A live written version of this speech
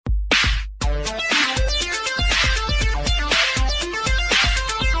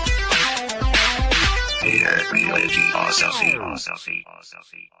Irreligiosity.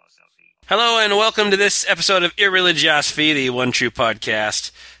 Hello and welcome to this episode of Irreligiosity, the one true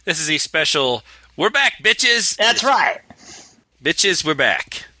podcast. This is a special, we're back, bitches! That's right. Bitches, we're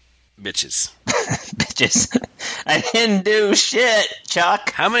back. Bitches. Bitches. I didn't do shit,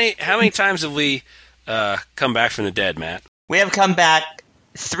 Chuck. How many times have we come back from the dead, Matt? We have come back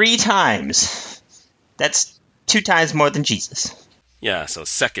 3 times. That's 2 times more than Jesus. Yeah, so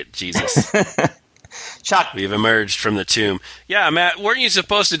suck it, Jesus. Chuck. We've emerged from the tomb. Yeah, Matt, weren't you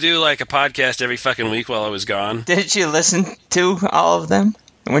supposed to do like a podcast every fucking week while I was gone? Didn't you listen to all of them?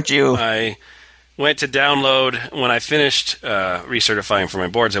 Weren't you? I went to download, when I finished recertifying for my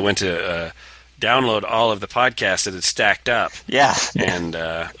boards, I went to download all of the podcasts that had stacked up. Yeah. And,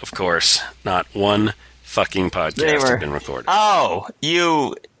 of course, not one fucking podcast had been recorded. Oh,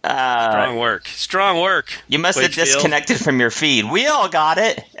 you... Strong work. You must have disconnected from your feed. We all got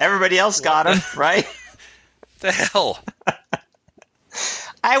it. Everybody else got them, right? The hell?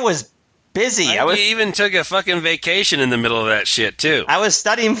 I was busy. I even took a fucking vacation in the middle of that shit, too. I was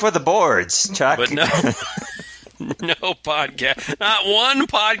studying for the boards, Chuck. But no podcast. Not one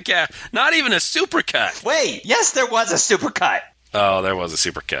podcast. Not even a supercut. Wait, yes, there was a supercut. Oh, there was a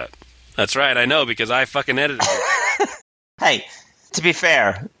supercut. That's right, I know, because I fucking edited it. Hey, to be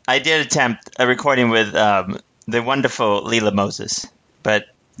fair, I did attempt a recording with the wonderful Leela Moses, but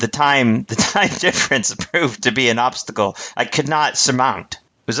the time difference proved to be an obstacle I could not surmount.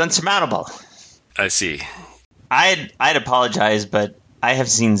 It was unsurmountable. I see. I'd apologize, but I have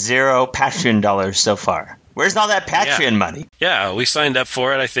seen 0 Patreon dollars so far. Where's all that Patreon money? Yeah, we signed up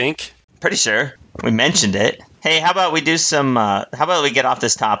for it, I think. Pretty sure. We mentioned it. Hey, how about we do some, how about we get off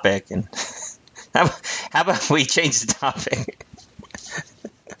this topic and how about we change the topic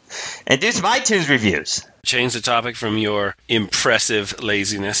and do some iTunes reviews? Change the topic from your impressive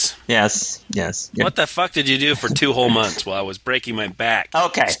laziness. Yes. What the fuck did you do for 2 whole months while I was breaking my back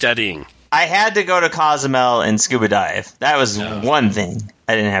studying? I had to go to Cozumel and scuba dive. That was one thing.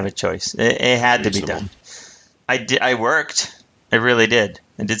 I didn't have a choice. It had to be done. I worked. I really did.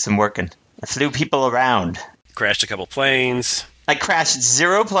 I did some working. I flew people around. Crashed a couple planes. I crashed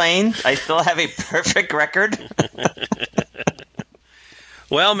 0 planes. I still have a perfect record.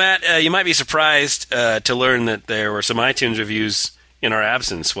 Well, Matt, you might be surprised to learn that there were some iTunes reviews in our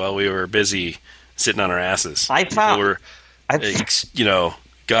absence while we were busy sitting on our asses. People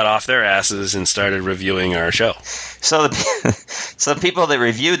got off their asses and started reviewing our show. So the people that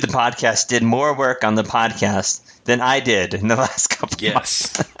reviewed the podcast did more work on the podcast than I did in the last couple of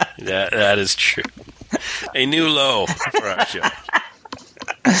months. Yes, that is true. A new low for our show.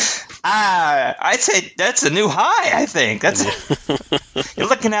 I'd say that's a new high, I think. You're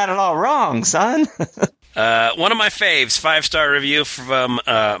looking at it all wrong, son. One of my faves, 5-star review from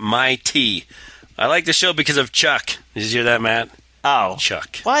My T. I like the show because of Chuck. Did you hear that, Matt? Oh.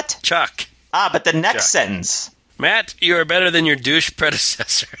 Chuck. What? Chuck. But the next sentence. Matt, you are better than your douche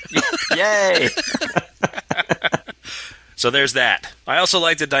predecessor. Yay. So there's that. I also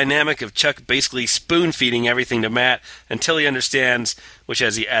like the dynamic of Chuck basically spoon-feeding everything to Matt until he understands, which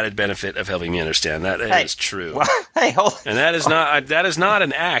has the added benefit of helping me understand. That is true. Well, hey, hold on. And that is not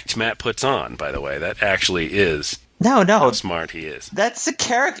an act Matt puts on, by the way. That actually is how smart he is. That's the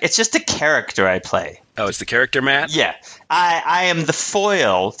character. It's just a character I play. Oh, it's the character, Matt? Yeah. I am the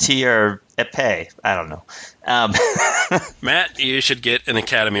foil to your epee. I don't know. Matt, you should get an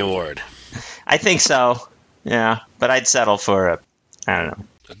Academy Award. I think so. Yeah, but I'd settle for a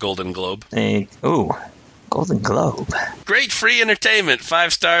Golden Globe. Golden Globe. Great free entertainment.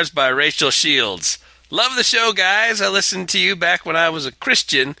 5 stars by Rachel Shields. Love the show, guys. I listened to you back when I was a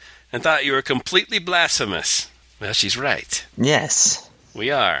Christian and thought you were completely blasphemous. Well, she's right. Yes.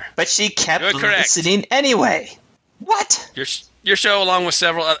 We are. But she kept listening anyway. What? Your show, along with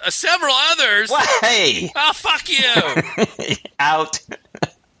several others. What? Hey. Oh, fuck you. Out.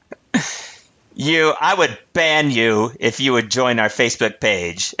 I would ban you if you would join our Facebook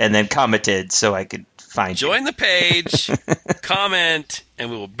page and then commented so I could find you. Join the page, comment, and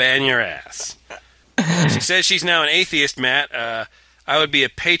we will ban your ass. She says she's now an atheist, Matt. I would be a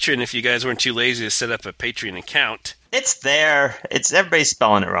patron if you guys weren't too lazy to set up a Patreon account. It's there. Everybody's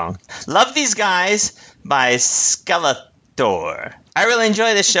spelling it wrong. Love These Guys by Skeletor. I really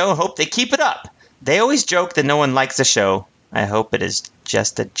enjoy this show and hope they keep it up. They always joke that no one likes the show. I hope it is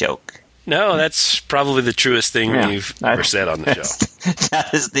just a joke. No, that's probably the truest thing you've ever said on the show. That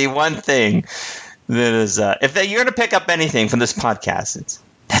is the one thing that is... if you're going to pick up anything from this podcast,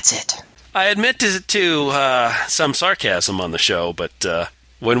 that's it. I admit to some sarcasm on the show, but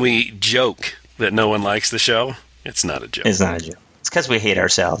when we joke that no one likes the show, it's not a joke. It's not a joke. It's because we hate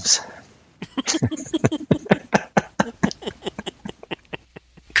ourselves.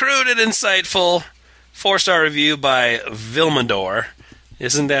 crude and insightful 4-star review by Vilmador.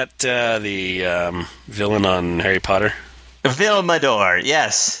 Isn't that the villain on Harry Potter? Vilmador,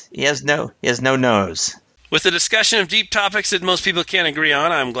 yes. He has no nose. With the discussion of deep topics that most people can't agree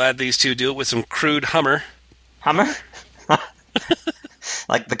on, I'm glad these two do it with some crude humor. Hummer?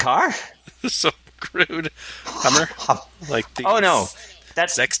 Like the car? Some crude humor? Like the no.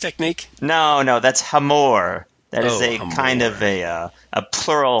 That's sex technique? No, that's humor. That is a humor. kind of a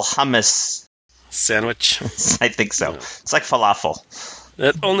plural hummus. Sandwich? I think so. It's like falafel.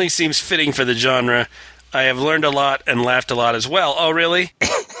 That only seems fitting for the genre. I have learned a lot and laughed a lot as well. Oh, really?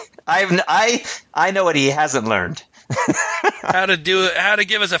 I know what he hasn't learned. How to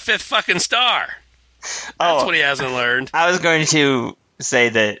give us a 5th fucking star. That's what he hasn't learned. I was going to say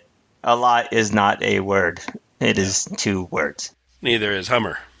that a lot is not a word. It is 2 words. Neither is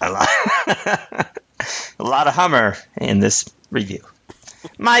Hummer. A lot of Hummer in this review.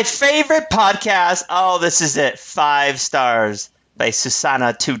 My favorite podcast. Oh, this is it. 5 stars by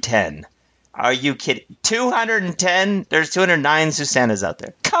Susanna210. Are you kidding? 210? There's 209 Susannas out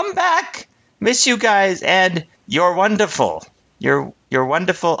there. Come back. Miss you guys. And you're wonderful. You're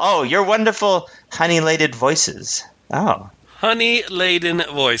wonderful. Oh, you're wonderful honey-laden voices. Oh. Honey-laden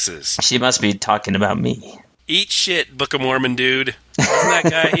voices. She must be talking about me. Eat shit, Book of Mormon dude.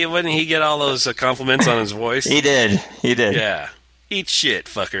 Wasn't that guy? Wouldn't he get all those compliments on his voice? He did. Yeah. Eat shit,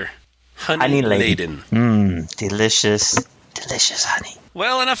 fucker. Honey-laden. Delicious. Delicious honey.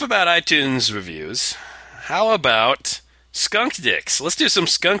 Well, enough about iTunes reviews. How about skunk dicks? Let's do some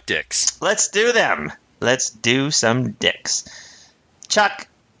skunk dicks. Let's do them. Let's do some dicks. Chuck,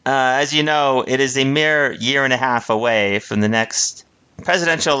 as you know, it is a mere year and a half away from the next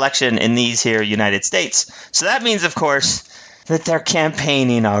presidential election in these here United States. So that means, of course, that they're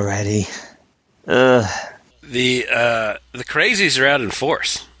campaigning already. Ugh. The crazies are out in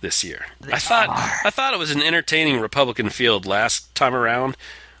force this year. I thought it was an entertaining Republican field last time around,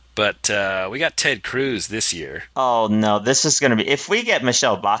 but we got Ted Cruz this year. Oh no, this is going to be, if we get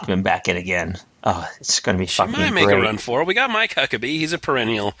Michelle Bachmann back in again. Oh, it's going to be fucking great. She might make a run for it. We got Mike Huckabee. He's a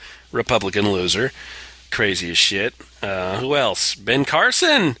perennial Republican loser. Crazy as shit. Who else? Ben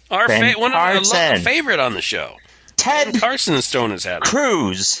Carson, our favorite on the show. Ted Ben Carson's thrown his hat.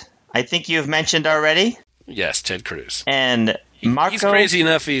 Cruz, I think you've mentioned already. Yes, Ted Cruz. And Marco. He's crazy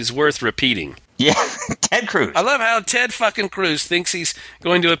enough he's worth repeating. Yeah, Ted Cruz. I love how Ted fucking Cruz thinks he's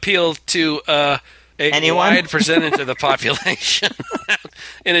going to appeal to anyone? Wide percentage of the population.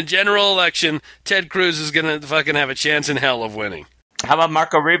 In a general election, Ted Cruz is going to fucking have a chance in hell of winning. How about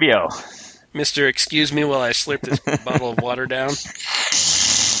Marco Rubio? Mr. Excuse me while I slurp this bottle of water down.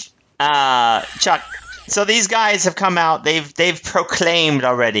 Chuck, so these guys have come out. They've proclaimed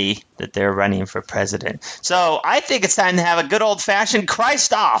already that they're running for president. So I think it's time to have a good old-fashioned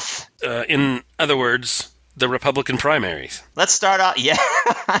Christ off. In other words, the Republican primaries. Let's start off. Yeah,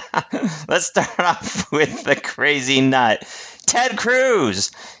 let's start off with the crazy nut, Ted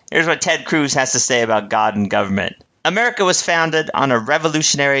Cruz. Here's what Ted Cruz has to say about God and government. America was founded on a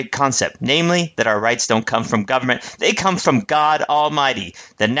revolutionary concept, namely that our rights don't come from government, they come from God Almighty.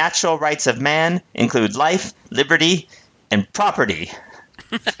 The natural rights of man include life, liberty, and property.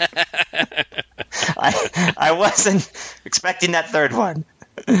 I wasn't expecting that third one.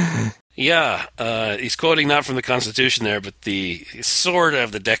 Yeah, he's quoting not from the Constitution there, but the sort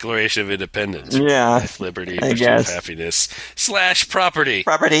of the Declaration of Independence. Yeah, life, liberty, pursuit of happiness / property.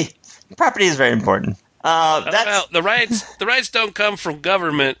 Property is very important. Well, the rights don't come from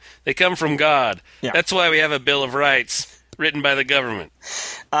government; they come from God. Yeah. That's why we have a Bill of Rights written by the government.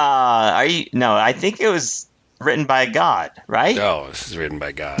 No, I think it was written by God, right? Oh, this is written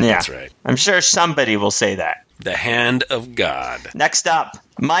by God. Yeah. That's right. I'm sure somebody will say that. The hand of God. Next up,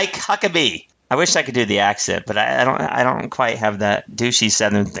 Mike Huckabee. I wish I could do the accent, but I don't quite have that douchey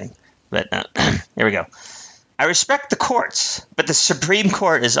Southern thing. But here we go. I respect the courts, but the Supreme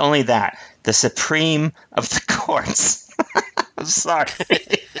Court is only that. The supreme of the courts. I'm sorry.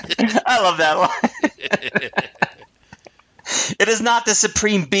 I love that line. It is not the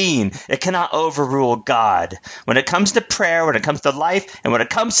supreme being. It cannot overrule God. When it comes to prayer, when it comes to life, and when it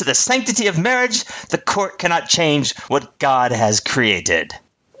comes to the sanctity of marriage, the court cannot change what God has created.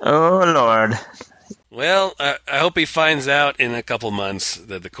 Oh, Lord. Well, I hope he finds out in a couple months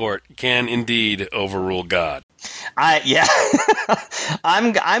that the court can indeed overrule God. Yeah.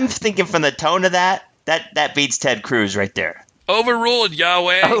 I'm thinking from the tone of that beats Ted Cruz right there. Overruled,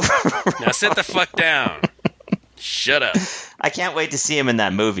 Yahweh. Now sit the fuck down. Shut up. I can't wait to see him in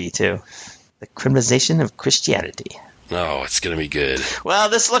that movie, too. The Criminalization of Christianity. Oh, it's going to be good. Well,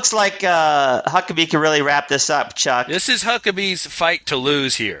 this looks like Huckabee can really wrap this up, Chuck. This is Huckabee's fight to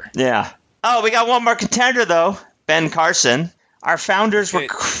lose here. Yeah. Oh, we got one more contender, though. Ben Carson. Our founders were...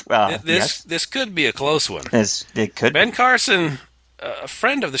 This could be a close one. It could. Ben Carson, a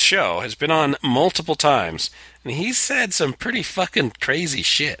friend of the show, has been on multiple times, and he's said some pretty fucking crazy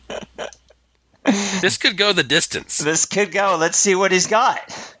shit. This could go the distance. This could go. Let's see what he's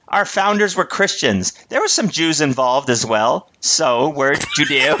got. Our founders were Christians. There were some Jews involved as well. So we're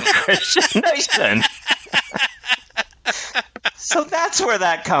Judeo-Christian nation. So that's where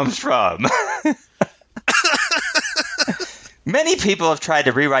that comes from. Many people have tried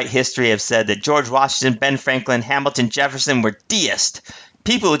to rewrite history, have said that George Washington, Ben Franklin, Hamilton, Jefferson were deists.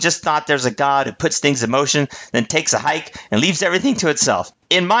 People who just thought there's a God who puts things in motion, then takes a hike and leaves everything to itself.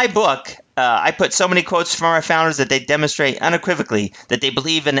 In my book, I put so many quotes from our founders that they demonstrate unequivocally that they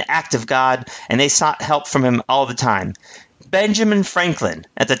believe in the act of God and they sought help from him all the time. Benjamin Franklin,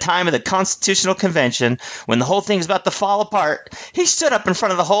 at the time of the Constitutional Convention, when the whole thing was about to fall apart, he stood up in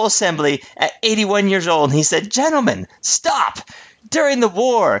front of the whole assembly at 81 years old and he said, "Gentlemen, stop! During the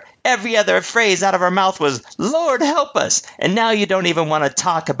war, every other phrase out of our mouth was, 'Lord, help us,' and now you don't even want to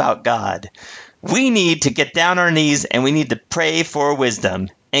talk about God. We need to get down on our knees and we need to pray for wisdom."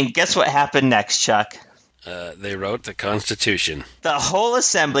 And guess what happened next, Chuck? They wrote the Constitution. The whole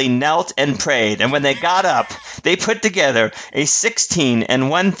assembly knelt and prayed, and when they got up, they put together a 16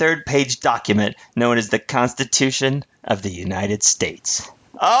 1/3 page document known as the Constitution of the United States.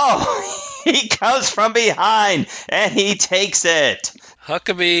 Oh, he comes from behind, and he takes it.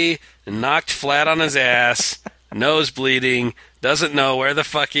 Huckabee knocked flat on his ass, nose bleeding, doesn't know where the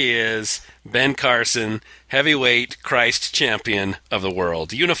fuck he is. Ben Carson, heavyweight Christ champion of the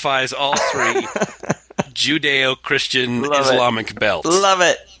world, unifies all three Judeo-Christian Islamic belts. Love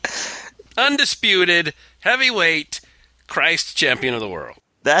it. Undisputed heavyweight Christ champion of the world.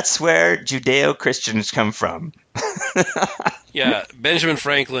 That's where Judeo-Christians come from. Yeah, Benjamin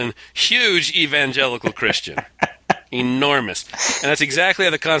Franklin, huge evangelical Christian. Enormous. And that's exactly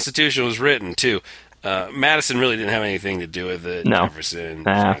how the Constitution was written, too. Madison really didn't have anything to do with it. No. Jefferson,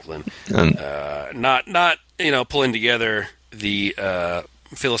 Franklin. Not pulling together the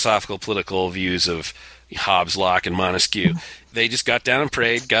philosophical, political views of Hobbes, Locke, and Montesquieu. They just got down and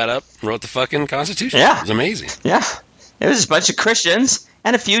prayed, got up, and wrote the fucking Constitution. Yeah. It was amazing. Yeah. It was a bunch of Christians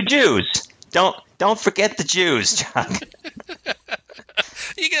and a few Jews. Don't forget the Jews, Chuck.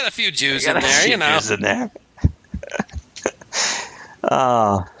 You got a few Jews You in there, you know. Jews in there.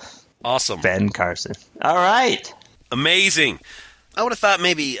 Oh, awesome. Ben Carson. All right. Amazing. I would have thought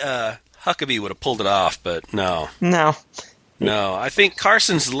maybe Huckabee would have pulled it off, but no. No. I think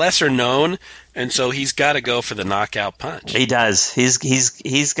Carson's lesser known, and so he's got to go for the knockout punch. He does.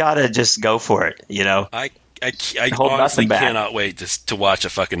 He's got to just go for it, you know. I honestly cannot wait to watch a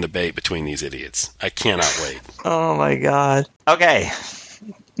fucking debate between these idiots. I cannot wait. Oh, my God. Okay.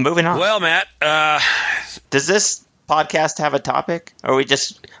 Moving on. Well, Matt, does this podcast have a topic? Or we're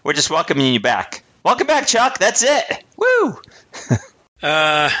just welcoming you back? Welcome back, Chuck. That's it. Woo!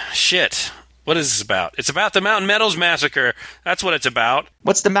 Shit. What is this about? It's about the Mountain Meadows Massacre. That's what it's about.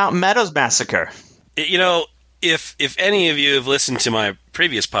 What's the Mountain Meadows Massacre? If any of you have listened to my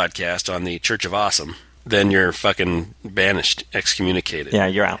previous podcast on the Church of Awesome, then you're fucking banished, excommunicated. Yeah,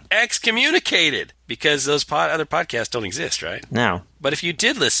 you're out. Excommunicated! Because those other podcasts don't exist, right? No. But if you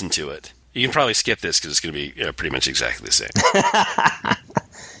did listen to it, you can probably skip this because it's going to be pretty much exactly the same.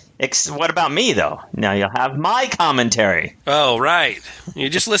 What about me, though? Now you'll have my commentary. Oh, right. You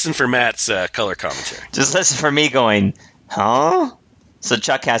just listen for Matt's color commentary. Just listen for me going, huh? So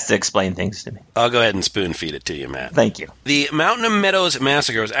Chuck has to explain things to me. I'll go ahead and spoon feed it to you, Matt. Thank you. The Mountain Meadows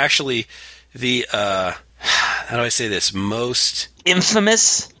Massacre was actually the, how do I say this, most...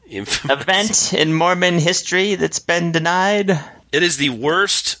 Infamous event in Mormon history that's been denied. It is the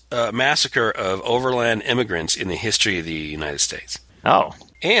worst massacre of overland immigrants in the history of the United States. Oh.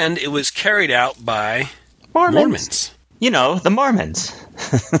 And it was carried out by Mormons. You know, the Mormons.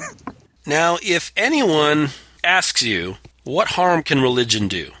 Now, if anyone asks you, what harm can religion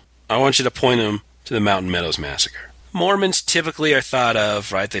do? I want you to point them to the Mountain Meadows Massacre. Mormons typically are thought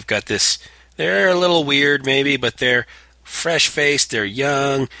of, right? They've got this, they're a little weird maybe, but they're fresh-faced, they're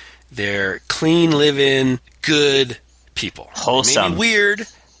young, they're clean-living, good people. Wholesome. Maybe weird,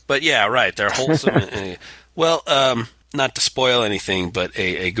 but yeah, right, they're wholesome. Not to spoil anything, but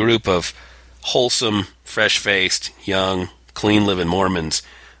a group of wholesome, fresh-faced, young, clean-living Mormons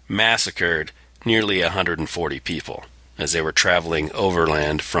massacred nearly 140 people as they were traveling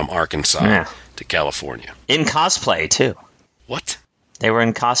overland from Arkansas to California. In cosplay, too. What? They were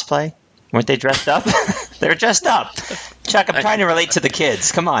in cosplay? Weren't they dressed up? They were dressed up. Chuck, I'm trying to relate to the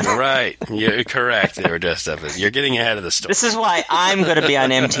kids. Come on. Right. You're correct. They were dressed up. You're getting ahead of the story. This is why I'm going to be on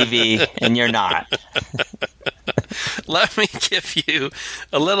MTV and you're not. Let me give you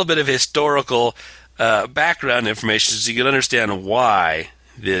a little bit of historical background information so you can understand why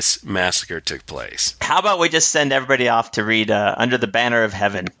this massacre took place. How about we just send everybody off to read Under the Banner of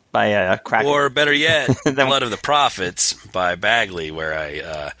Heaven by Cracker? Or better yet, Blood of the Prophets by Bagley, where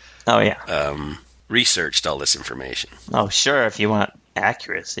I researched all this information. Oh, sure, if you want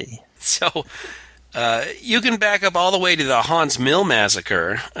accuracy. So you can back up all the way to the Haun's Mill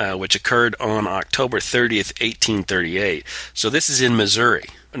Massacre, which occurred on October 30th, 1838. So this is in Missouri.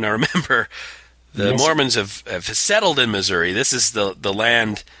 Now remember, the Mormons have settled in Missouri. This is the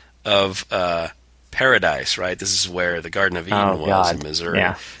land of paradise, right? This is where the Garden of Eden was in Missouri.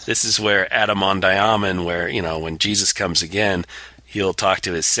 Yeah. This is where Adam-on-Diamond, where, when Jesus comes again, he'll talk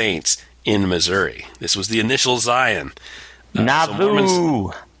to his saints in Missouri. This was the initial Zion.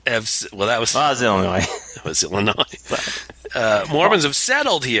 Nauvoo. So that was Illinois. That was Illinois. Mormons have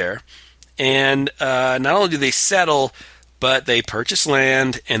settled here, and not only do they settle, but they purchase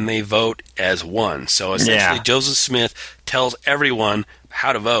land and they vote as one. So essentially, Joseph Smith tells everyone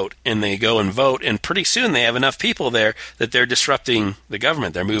how to vote, and they go and vote, and pretty soon they have enough people there that they're disrupting the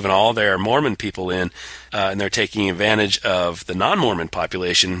government. They're moving all their Mormon people in, and they're taking advantage of the non-Mormon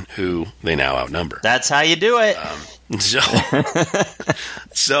population, who they now outnumber. That's how you do it.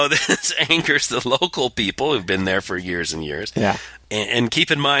 So this angers the local people who've been there for years and years. Yeah. And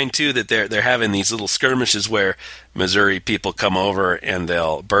keep in mind, too, that they're having these little skirmishes where Missouri people come over and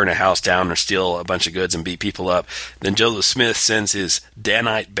they'll burn a house down or steal a bunch of goods and beat people up. Then Joseph Smith sends his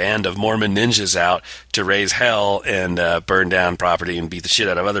Danite band of Mormon ninjas out to raise hell and burn down property and beat the shit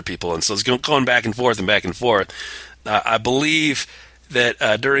out of other people. And so it's going back and forth and back and forth. I believe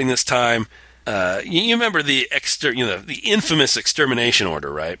that during this time, you remember the infamous extermination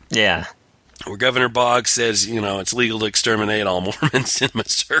order, right? Yeah. Where Governor Boggs says, it's legal to exterminate all Mormons in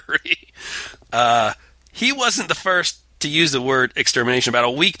Missouri. He wasn't the first to use the word extermination. About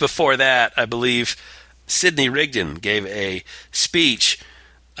a week before that, I believe, Sidney Rigdon gave a speech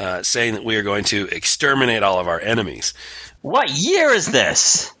saying that we are going to exterminate all of our enemies. What year is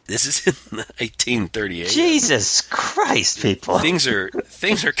this? This is in 1838. Jesus Christ, people. Things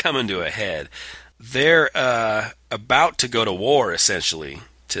are coming to a head. They're about to go to war, essentially,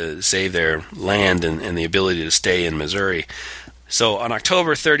 to save their land and the ability to stay in Missouri. So on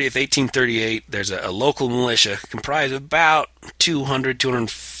October 30th, 1838, there's a local militia comprised of about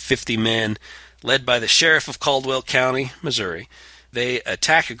 250 men, led by the sheriff of Caldwell County, Missouri. They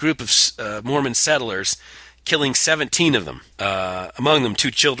attack a group of Mormon settlers, killing 17 of them, among them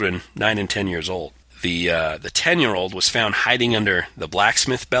 2 children, 9 and 10 years old. The 10-year-old was found hiding under the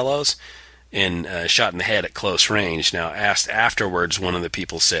blacksmith bellows and shot in the head at close range. Now, asked afterwards, one of the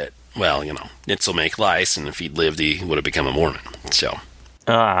people said, well, nits will make lice, and if he'd lived, he would have become a Mormon. So,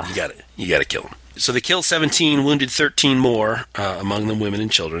 you got to kill him. So they killed 17, wounded 13 more, among them women and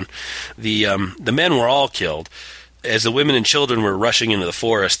children. The men were all killed. As the women and children were rushing into the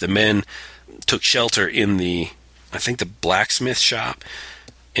forest, the men took shelter in the blacksmith shop,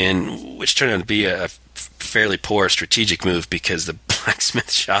 and which turned out to be a fairly poor strategic move because the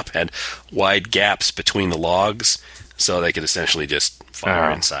blacksmith shop had wide gaps between the logs, so they could essentially just fire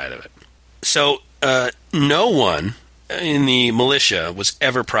inside of it. So no one in the militia was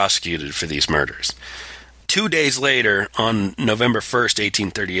ever prosecuted for these murders. 2 days later, on November 1st,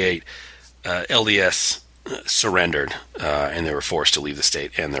 1838, LDS surrendered, and they were forced to leave the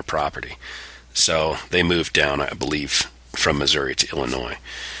state and their property. So they moved down, I believe, from Missouri to Illinois.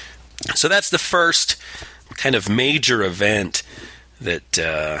 So that's the first kind of major event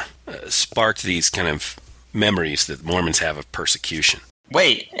that sparked these kind of memories that Mormons have of persecution.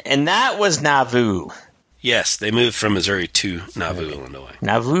 Wait, and that was Nauvoo. Yes, they moved from Missouri to Nauvoo, Illinois.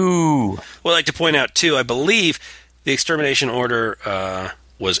 Nauvoo. Well, I'd like to point out, too, I believe the extermination order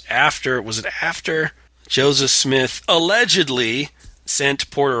was after Joseph Smith allegedly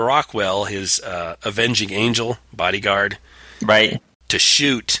sent Porter Rockwell, his avenging angel bodyguard, right, to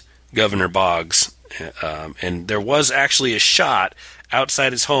shoot Governor Boggs. And there was actually a shot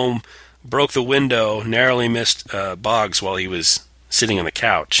outside his home, broke the window, narrowly missed Boggs while he was sitting on the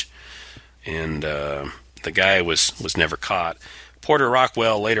couch. And the guy was never caught. Porter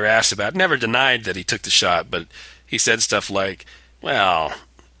Rockwell later asked about, never denied that he took the shot, but he said stuff like, well,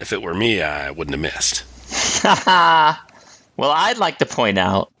 if it were me, I wouldn't have missed. Well, I'd like to point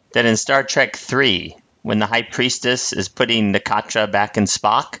out that in Star Trek 3, when the High Priestess is putting Nakatra back in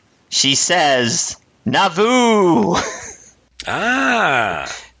Spock, she says, Nauvoo!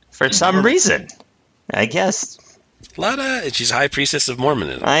 For some reason, I guess. She's a high priestess of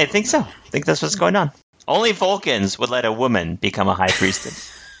Mormonism. I think so. I think that's what's going on. Only Vulcans would let a woman become a high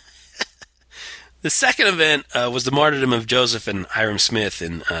priestess. The second event was the martyrdom of Joseph and Hyrum Smith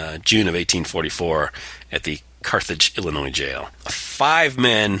in June of 1844 at the Carthage, Illinois jail. 5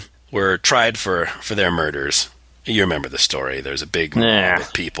 men were tried for their murders. You remember the story. There's a big mob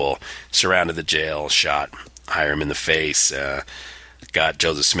of people surrounded the jail, shot Hyrum in the face, got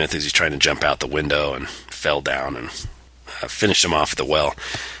Joseph Smith as he's trying to jump out the window and fell down and finished him off at the well.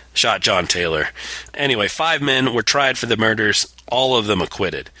 Shot John Taylor. Anyway, 5 men were tried for the murders, all of them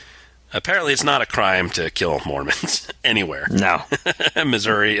acquitted. Apparently, it's not a crime to kill Mormons anywhere. No.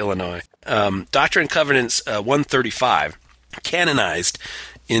 Missouri, Illinois. Doctrine and Covenants 135, canonized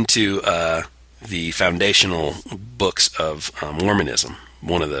into the foundational books of Mormonism,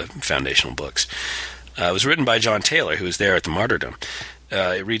 one of the foundational books. It was written by John Taylor, who was there at the martyrdom.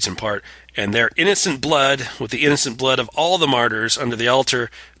 It reads in part, "And their innocent blood, with the innocent blood of all the martyrs under the altar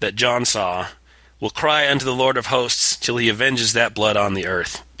that John saw, will cry unto the Lord of hosts till he avenges that blood on the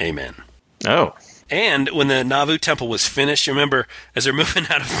earth. Amen." Oh. And when the Nauvoo Temple was finished, you remember, as they're moving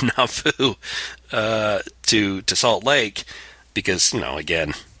out of Nauvoo to Salt Lake, because,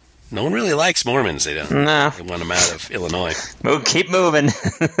 again, no one really likes Mormons. They don't. No. They want them out of Illinois. Keep moving.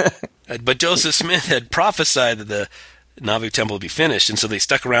 But Joseph Smith had prophesied that the Nauvoo Temple would be finished, and so they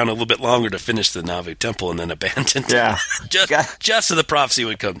stuck around a little bit longer to finish the Nauvoo Temple and then abandoned it. Just so the prophecy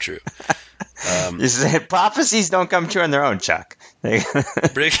would come true. You said prophecies don't come true on their own, Chuck.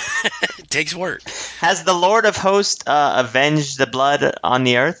 It takes work. Has the Lord of Hosts avenged the blood on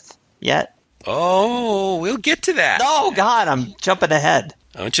the earth yet? Oh, we'll get to that. Oh, God, I'm jumping ahead.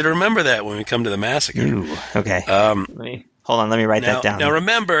 I want you to remember that when we come to the massacre. Ooh, okay. Hold on, let me write that down. Now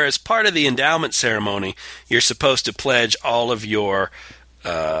remember, as part of the endowment ceremony, you're supposed to pledge all of your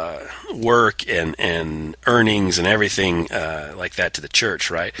work and earnings and everything like that to the church,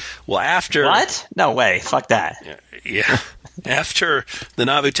 right? Well, after... What? No way. Fuck that. Yeah. After the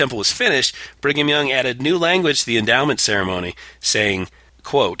Nauvoo Temple was finished, Brigham Young added new language to the endowment ceremony, saying,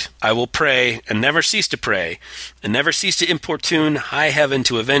 quote, "I will pray and never cease to pray and never cease to importune high heaven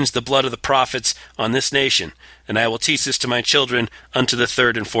to avenge the blood of the prophets on this nation, and I will teach this to my children unto the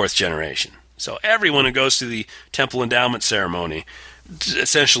 3rd and 4th generation." So everyone who goes to the temple endowment ceremony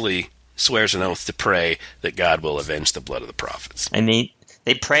essentially swears an oath to pray that God will avenge the blood of the prophets. And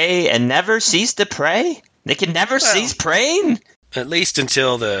they pray and never cease to pray? They can never cease praying? At least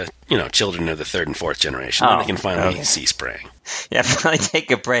until the children of the 3rd and 4th generation. Then they can finally cease praying. Yeah, finally take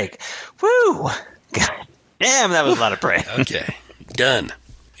a break. Woo! God damn, that was a lot of praying. Okay, done.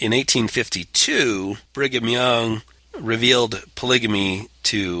 In 1852, Brigham Young revealed polygamy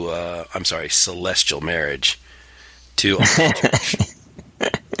to, celestial marriage to all the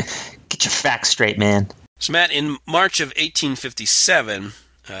church. Get your facts straight, man. So, Matt, in March of 1857,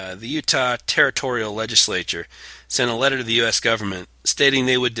 the Utah Territorial Legislature sent a letter to the U.S. government stating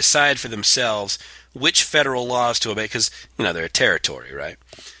they would decide for themselves which federal laws to obey, because, they're a territory, right?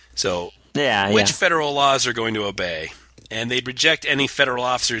 So, which federal laws are going to obey, and they'd reject any federal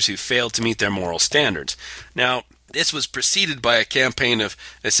officers who failed to meet their moral standards. Now, this was preceded by a campaign of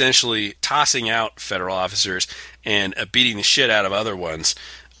essentially tossing out federal officers and beating the shit out of other ones,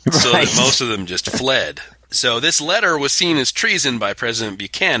 so that most of them just fled. So this letter was seen as treason by President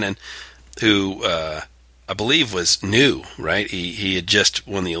Buchanan, who I believe was new, right? He had just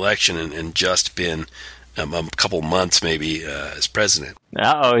won the election and just been a couple months maybe as president.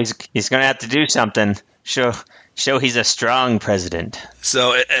 Uh-oh, he's going to have to do something. Show he's a strong president.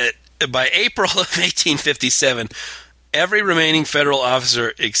 So by April of 1857, every remaining federal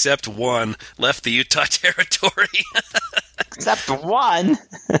officer except one left the Utah Territory. Except one?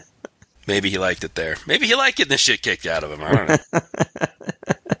 Maybe he liked it there. Maybe he liked getting the shit kicked out of him. I don't know.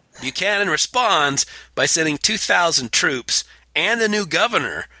 Buchanan responds by sending 2,000 troops and a new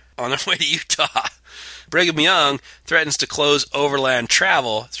governor on their way to Utah. Brigham Young threatens to close overland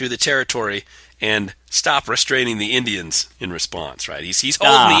travel through the territory and stop restraining the Indians in response, right? He's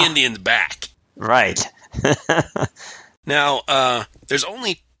holding the Indians back. Right. Now, there's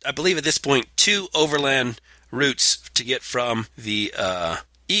only, I believe at this point, 2 overland routes to get from the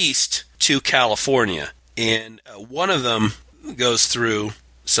east to California. And one of them goes through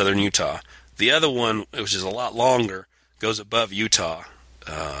southern Utah. The other one, which is a lot longer, goes above Utah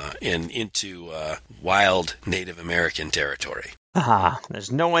and into wild Native American territory.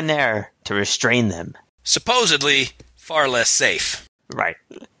 There's no one there to restrain them. Supposedly far less safe. Right.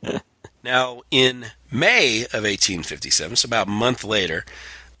 Now, in May of 1857, so about a month later,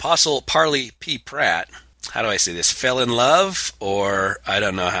 Apostle Parley P. Pratt how do I say this, fell in love, or I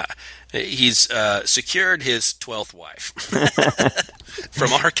don't know how. He's secured his 12th wife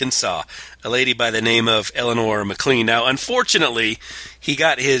from Arkansas, a lady by the name of Eleanor McLean. Now, unfortunately, he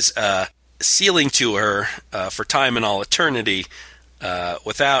got his sealing to her for time and all eternity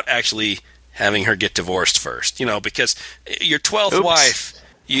without actually having her get divorced first. You know, because your 12th wife,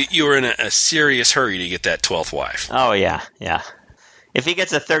 you were in a serious hurry to get that 12th wife. Oh, yeah, yeah. If he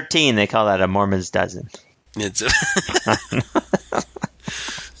gets a 13, they call that a Mormon's dozen. It's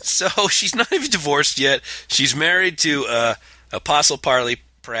So she's not even divorced yet. She's married to Apostle Parley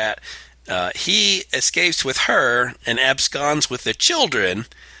Pratt. He escapes with her and absconds with the children,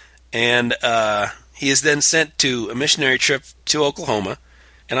 and he is then sent to a missionary trip to Oklahoma.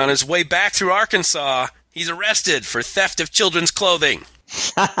 And on his way back through Arkansas, he's arrested for theft of children's clothing.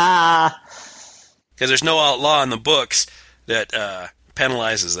 Because there's no law in the books that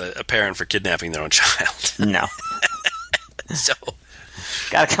penalizes a parent for kidnapping their own child. No. So...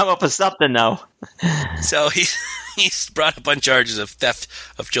 Got to come up with something, though. So he's brought up on charges of theft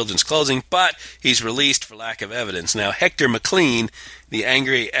of children's clothing, but he's released for lack of evidence. Now, Hector McLean, the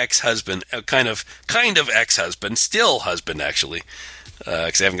angry ex-husband, kind of ex-husband, still husband, actually,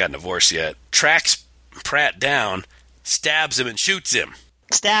 because they haven't gotten divorced yet, tracks Pratt down, stabs him, and shoots him.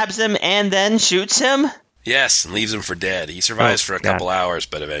 Stabs him and then shoots him? Yes, and leaves him for dead. He survives for a couple hours,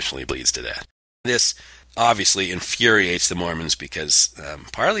 but eventually bleeds to death. This obviously infuriates the Mormons because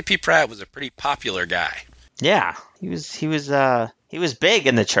Parley P. Pratt was a pretty popular guy. Yeah, he was big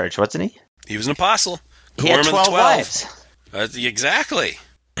in the church, wasn't he? He was an apostle. He had 12 wives. Exactly.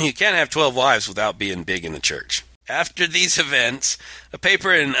 You can't have 12 wives without being big in the church. After these events, a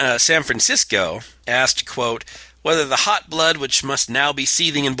paper in San Francisco asked, quote, whether the hot blood which must now be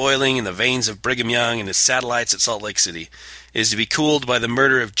seething and boiling in the veins of Brigham Young and his satellites at Salt Lake City is to be cooled by the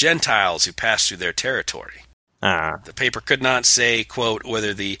murder of Gentiles who pass through their territory. The paper could not say, quote,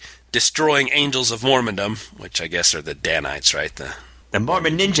 whether the destroying angels of Mormondom, which I guess are the Danites, right? The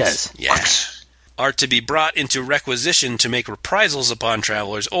Mormon ninjas. Yeah. Are to be brought into requisition to make reprisals upon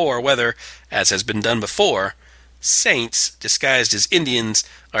travelers, or whether, as has been done before, saints, disguised as Indians,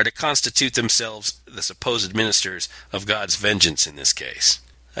 are to constitute themselves the supposed ministers of God's vengeance in this case.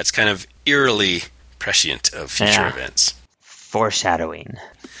 That's kind of eerily prescient of future events. Foreshadowing.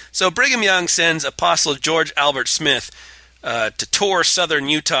 So Brigham Young sends Apostle George Albert Smith to tour southern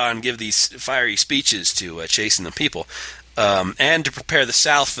Utah and give these fiery speeches to chasten the people, and to prepare the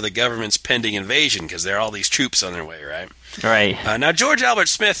South for the government's pending invasion, because there are all these troops on their way, right? Right. Now, George Albert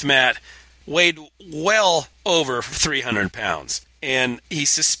Smith, Matt, weighed well over 300 pounds, and he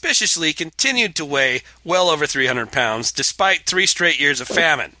suspiciously continued to weigh well over 300 pounds despite 3 straight years of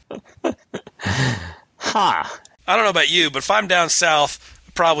famine. I don't know about you, but if I'm down south,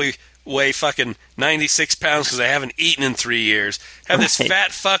 I probably weigh fucking 96 pounds because I haven't eaten in 3 years. Have this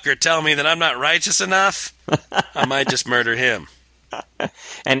fat fucker tell me that I'm not righteous enough, I might just murder him.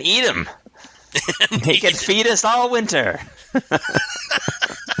 And eat him. He could feed us all winter.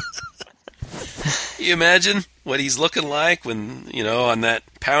 You imagine what he's looking like when, on that,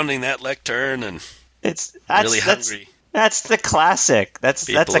 pounding that lectern and really hungry. That's the classic. That's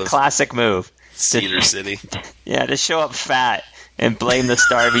a classic move. Cedar City. Yeah, to show up fat and blame the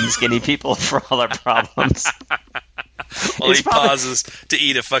starving skinny people for all our problems. Well, he pauses to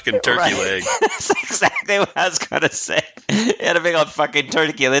eat a fucking turkey leg. That's exactly what I was going to say. He had a big old fucking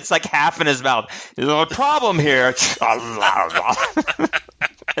turkey. It's like half in his mouth. There's a problem here.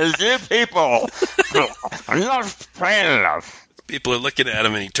 Is you people. I'm not praying enough. People are looking at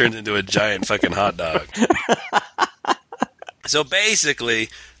him and he turns into a giant fucking hot dog. So basically,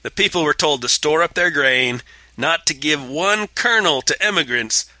 the people were told to store up their grain, not to give one kernel to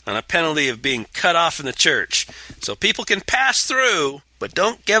immigrants on a penalty of being cut off in the church. So people can pass through, but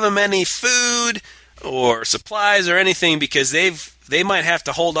don't give them any food or supplies or anything, because they might have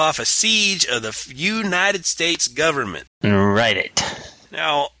to hold off a siege of the United States government. Right.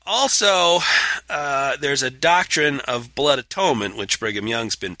 Now, also, there's a doctrine of blood atonement, which Brigham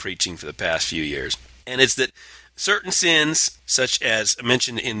Young's been preaching for the past few years. And it's that certain sins, such as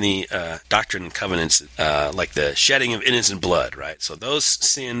mentioned in the Doctrine and Covenants, like the shedding of innocent blood, right? So those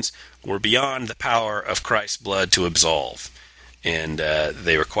sins were beyond the power of Christ's blood to absolve. And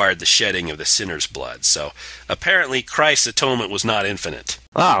they required the shedding of the sinner's blood. So apparently Christ's atonement was not infinite.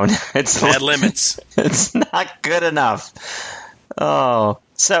 Wow. It had limits. It's not good enough. Oh.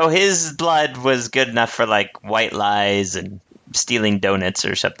 So his blood was good enough for, like, white lies and stealing donuts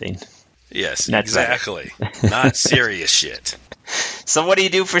or something. Yes, exactly. Not serious shit. So what do you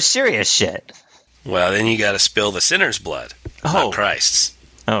do for serious shit? Well, then you got to spill the sinner's blood, not Christ's.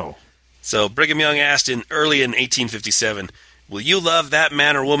 Oh. So Brigham Young asked early in 1857, "Will you love that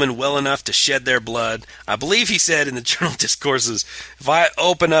man or woman well enough to shed their blood?" I believe he said in the Journal Discourses, "If I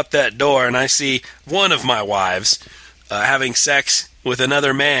open up that door and I see one of my wives having sex with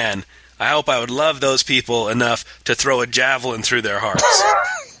another man, I hope I would love those people enough to throw a javelin through their hearts."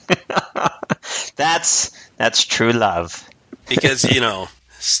 That's true love. Because,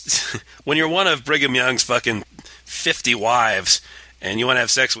 when you're one of Brigham Young's fucking 50 wives and you want to have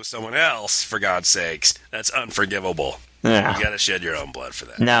sex with someone else, for God's sakes, that's unforgivable. Yeah. You got to shed your own blood for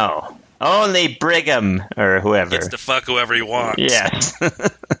that. No. Only Brigham or whoever Gets to fuck whoever he wants. Yes.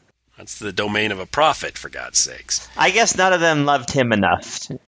 That's the domain of a prophet, for God's sakes. I guess none of them loved him enough.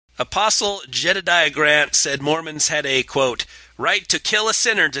 Apostle Jedediah Grant said Mormons had a, quote, right to kill a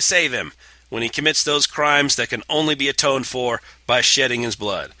sinner to save him when he commits those crimes that can only be atoned for by shedding his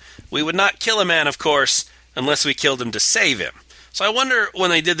blood. We would not kill a man, of course, unless we killed him to save him. So I wonder, when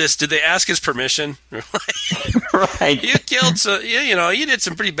they did this, did they ask his permission? Right. You killed some, you did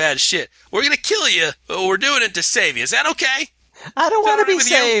some pretty bad shit. We're going to kill you, but we're doing it to save you. Is that okay? I don't want to be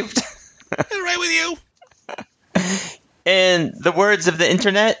saved. Is that right with you? In the words of the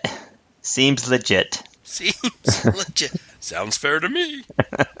internet, seems legit. Seems legit. Sounds fair to me.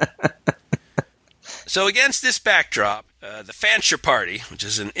 So against this backdrop, the Fancher Party, which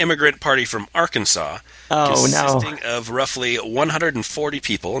is an immigrant party from Arkansas, consisting of roughly 140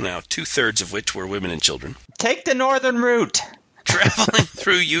 people, now 2/3 of which were women and children, take the northern route, traveling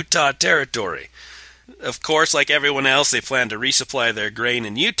through Utah territory. Of course, like everyone else, they planned to resupply their grain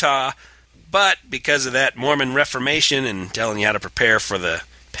in Utah, but because of that Mormon Reformation and telling you how to prepare for the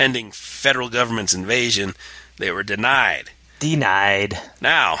pending federal government's invasion, they were denied.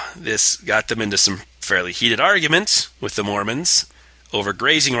 Now, this got them into some fairly heated arguments with the Mormons over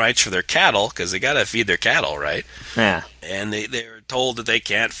grazing rights for their cattle, because they got to feed their cattle, right? Yeah. And they were told that they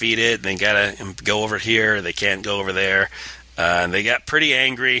can't feed it, they got to go over here, they can't go over there. They got pretty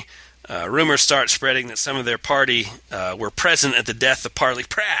angry. Rumors start spreading that some of their party were present at the death of Parley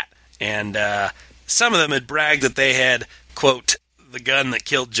Pratt. And some of them had bragged that they had, quote, the gun that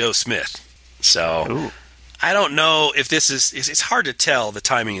killed Joe Smith. So, ooh. I don't know if this is... It's hard to tell the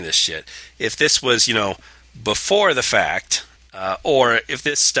timing of this shit. If this was, before the fact, or if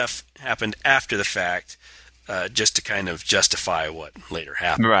this stuff happened after the fact, just to kind of justify what later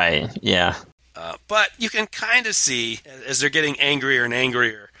happened. Right, yeah. But you can kind of see, as they're getting angrier and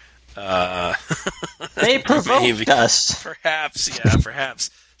angrier... they provoked us. Perhaps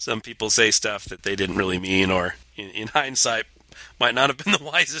some people say stuff that they didn't really mean, or in hindsight might not have been the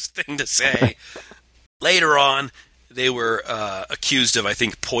wisest thing to say. Later on, they were accused of, I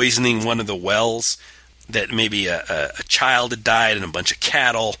think, poisoning one of the wells, that maybe a child had died and a bunch of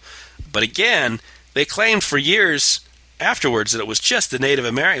cattle. But again, they claimed for years afterwards that it was just the Native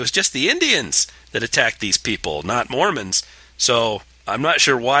Americans, it was just the Indians that attacked these people, not Mormons. So I'm not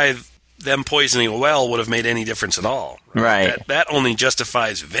sure why them poisoning a well would have made any difference at all. Right. That only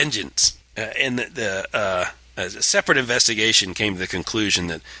justifies vengeance. And a separate investigation came to the conclusion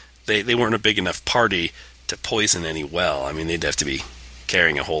that they weren't a big enough party to poison any well. I mean, they'd have to be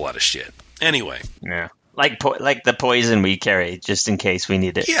carrying a whole lot of shit. Anyway. Yeah. Like the poison we carry, just in case we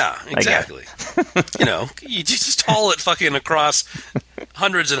need it. Yeah, exactly. You just haul it fucking across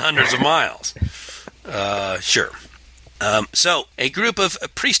hundreds and hundreds of miles. Sure. So, a group of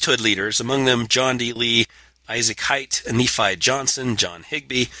priesthood leaders, among them John D. Lee, Isaac Height, Nephi Johnson, John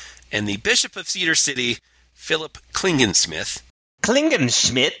Higbee, and the Bishop of Cedar City, Philip Klingensmith.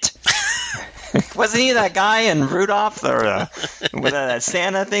 Klingenschmidt? Wasn't he that guy in Rudolph, or with that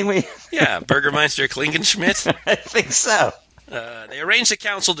Santa thing? Yeah, Burgermeister Klingenschmidt. I think so. They arranged a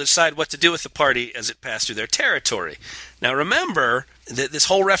council to decide what to do with the party as it passed through their territory. Now, remember that this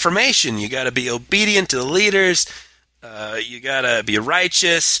whole Reformation, you got to be obedient to the leaders. You gotta be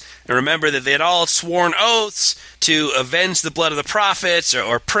righteous, and remember that they had all sworn oaths to avenge the blood of the prophets,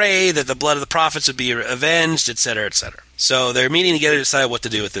 or pray that the blood of the prophets would be avenged, etc., etc. So they're meeting together to decide what to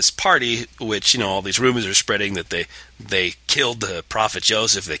do with this party, which, all these rumors are spreading that they killed the prophet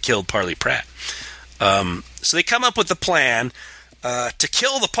Joseph, they killed Parley Pratt. So they come up with a plan to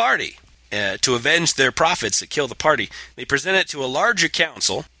kill the party, to avenge their prophets that killed the party. They present it to a larger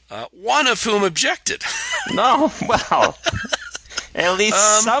council, one of whom objected. No, well, at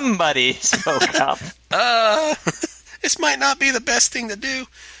least somebody spoke up. This might not be the best thing to do.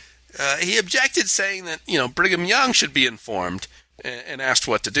 He objected, saying that, Brigham Young should be informed, and asked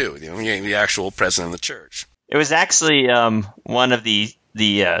what to do, the actual president of the church. It was actually one of the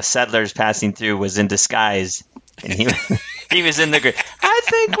settlers passing through was in disguise, and he was in the group. I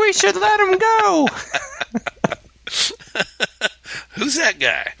think we should let him go. Who's that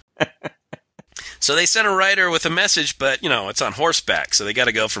guy? So they sent a writer with a message, but, it's on horseback, so they got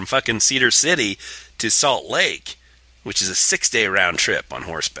to go from fucking Cedar City to Salt Lake, which is a 6-day round trip on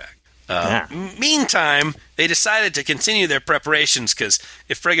horseback. Meantime, they decided to continue their preparations because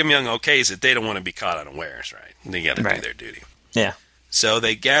if Brigham Young okays it, they don't want to be caught unawares, right? They got to do their duty. Yeah. So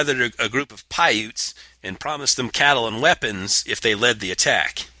they gathered a group of Paiutes and promised them cattle and weapons if they led the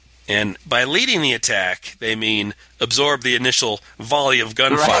attack. And by leading the attack, they mean absorb the initial volley of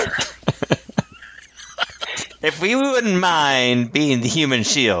gunfire. Right. If we wouldn't mind being the human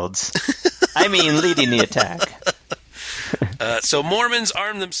shields, I mean leading the attack. So Mormons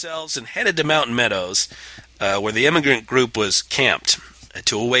armed themselves and headed to Mountain Meadows, where the immigrant group was camped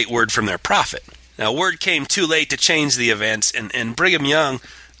to await word from their prophet. Now, word came too late to change the events, and Brigham Young,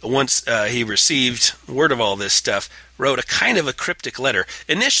 once he received word of all this stuff, wrote a kind of a cryptic letter.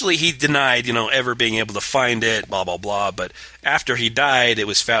 Initially, he denied, ever being able to find it, blah, blah, blah, but after he died, it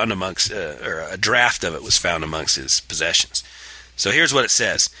was found amongst, or a draft of it was found amongst his possessions. So here's what it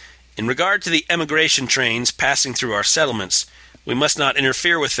says. In regard to the emigration trains passing through our settlements, we must not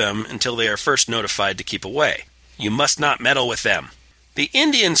interfere with them until they are first notified to keep away. You must not meddle with them. The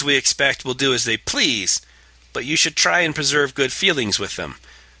Indians, we expect, will do as they please, but you should try and preserve good feelings with them.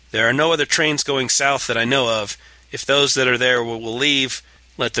 There are no other trains going south that I know of. If those that are there will leave,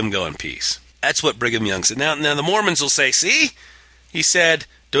 let them go in peace. That's what Brigham Young said. Now the Mormons will say, see? He said,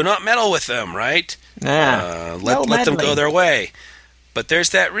 do not meddle with them, right? Yeah. Let them go their way. But there's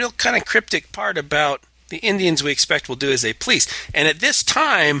that real kind of cryptic part about the Indians we expect will do as they please. And at this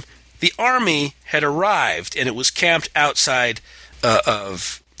time, the army had arrived, and it was camped outside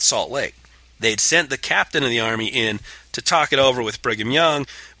of Salt Lake. They'd sent the captain of the army in to talk it over with Brigham Young.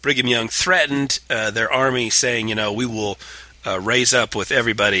 Brigham Young threatened their army, saying, we will raise up with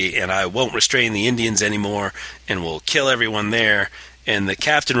everybody, and I won't restrain the Indians anymore, and we'll kill everyone there. And the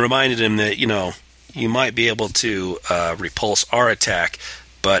captain reminded him that, you might be able to repulse our attack,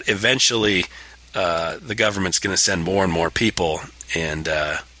 but eventually the government's going to send more and more people, and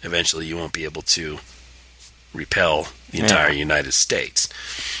eventually you won't be able to repel the entire United States.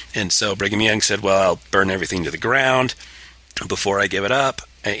 And so Brigham Young said, well, I'll burn everything to the ground before I give it up.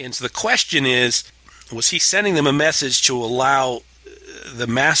 And so the question is, was he sending them a message to allow the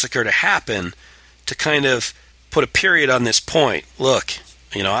massacre to happen to kind of put a period on this point? Look,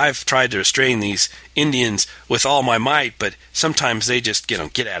 I've tried to restrain these Indians with all my might, but sometimes they just,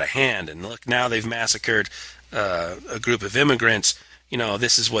 get out of hand. And look, now they've massacred a group of immigrants.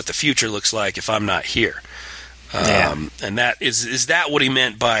 This is what the future looks like if I'm not here. And that is that what he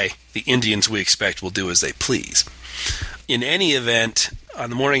meant by the Indians we expect will do as they please? In any event, on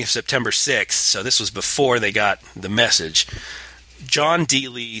the morning of September 6th, so this was before they got the message, John D.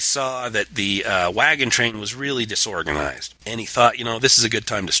 Lee saw that the wagon train was really disorganized, and he thought, this is a good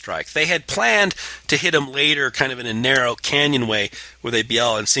time to strike. They had planned to hit them later, kind of in a narrow canyon way, where they'd be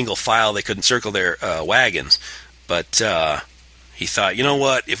all in single file. They couldn't circle their wagons. But he thought, you know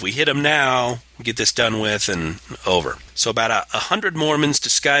what, if we hit them now, get this done with and over. So about 100 Mormons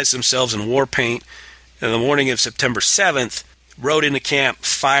disguised themselves in war paint, and the morning of September 7th, rode into camp,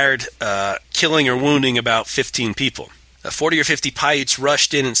 fired, killing or wounding about 15 people. 40 or 50 Paiutes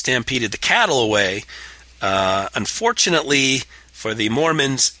rushed in and stampeded the cattle away. Unfortunately for the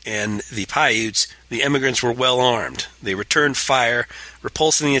Mormons and the Paiutes, the immigrants were well armed. They returned fire,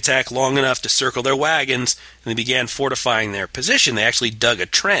 repulsing the attack long enough to circle their wagons, and they began fortifying their position. They actually dug a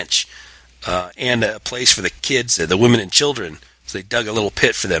trench and a place for the kids, the women and children. So they dug a little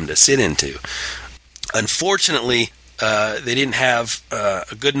pit for them to sit into. Unfortunately, they didn't have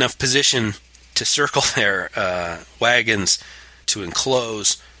a good enough position to circle their wagons to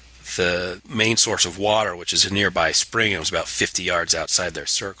enclose the main source of water, which is a nearby spring. It was about 50 yards outside their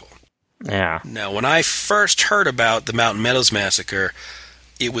circle. Yeah. Now, when I first heard about the Mountain Meadows Massacre,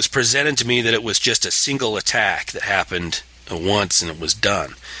 it was presented to me that it was just a single attack that happened once and it was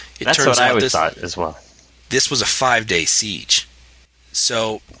done. That's what I always thought as well. This was a 5-day siege.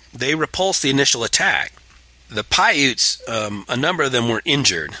 So they repulsed the initial attack. The Paiutes, a number of them were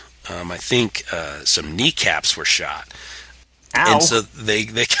injured. I think some kneecaps were shot. Ow. And so they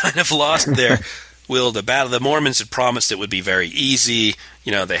kind of lost their will to battle. The Mormons had promised it would be very easy.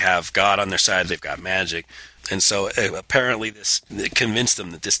 They have God on their side. They've got magic. And so apparently it convinced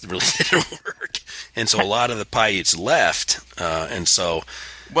them that this really didn't work. And so a lot of the Paiutes left. And so...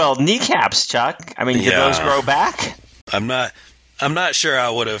 Well, kneecaps, Chuck. I mean, did those grow back? I'm not sure I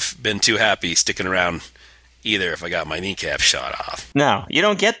would have been too happy sticking around either if I got my kneecap shot off. No, you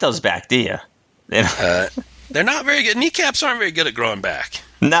don't get those back, do you? They're not very good. Kneecaps aren't very good at growing back.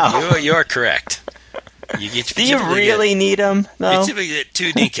 No. You are correct. Do you really need them, though? You typically get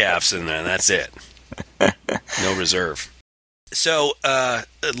 2 kneecaps and then that's it. No reserve. So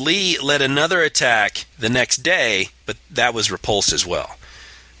Lee led another attack the next day, but that was repulsed as well.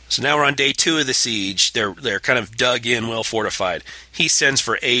 So now we're on day 2 of the siege. They're kind of dug in, well fortified. He sends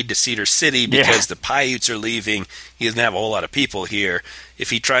for aid to Cedar City because the Paiutes are leaving. He doesn't have a whole lot of people here. If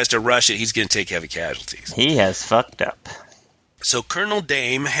he tries to rush it, he's going to take heavy casualties. He has fucked up. So Colonel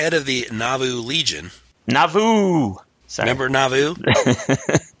Dame, head of the Nauvoo Legion. Nauvoo! Sorry. Remember Nauvoo?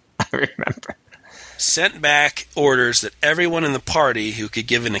 I remember. Sent back orders that everyone in the party who could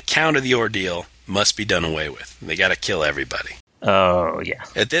give an account of the ordeal must be done away with. They got to kill everybody. Oh, yeah.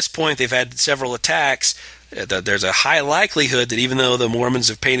 At this point, they've had several attacks. There's a high likelihood that even though the Mormons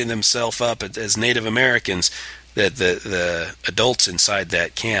have painted themselves up as Native Americans, that the adults inside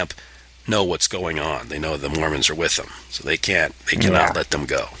that camp know what's going on. They know the Mormons are with them, so they cannot let them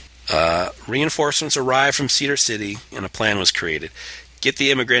go. Reinforcements arrived from Cedar City, and a plan was created. Get the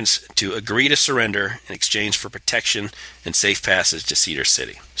immigrants to agree to surrender in exchange for protection and safe passage to Cedar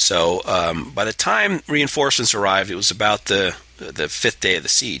City. So by the time reinforcements arrived, it was about the 5th day of the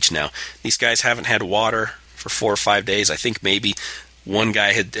siege. Now, these guys haven't had water for 4 or 5 days. I think maybe one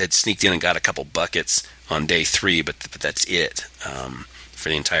guy had sneaked in and got a couple buckets on day 3, but that's it for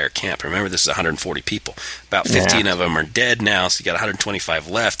the entire camp. Remember, this is 140 people. About 15 of them are dead now, so you got 125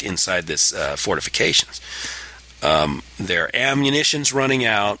 left inside this fortifications. Their ammunition's running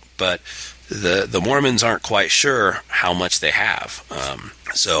out, but the Mormons aren't quite sure how much they have.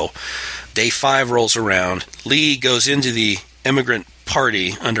 So day 5 rolls around. Lee goes into the immigrant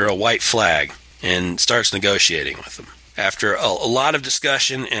party under a white flag and starts negotiating with them. After a lot of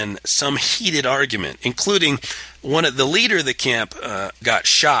discussion and some heated argument, including the leader of the camp got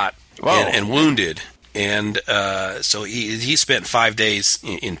shot and wounded. And so he spent 5 days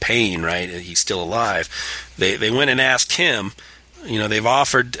in pain, right? He's still alive. They went and asked him, they've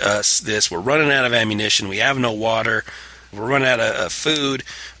offered us this. We're running out of ammunition. We have no water. We're running out of food.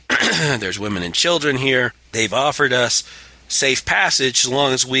 There's women and children here. They've offered us safe passage as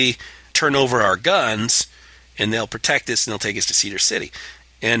long as we turn over our guns, and they'll protect us and they'll take us to Cedar City.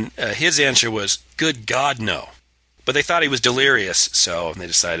 And his answer was, good God, no. But they thought he was delirious, so they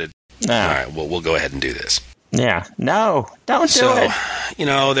decided, all right, well, we'll go ahead and do this. Yeah. No, don't do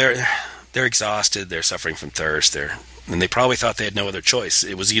it. They're exhausted. They're suffering from thirst. And they probably thought they had no other choice.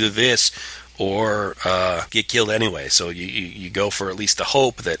 It was either this or get killed anyway. So you go for at least the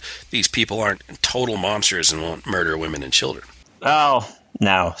hope that these people aren't total monsters and won't murder women and children. Oh,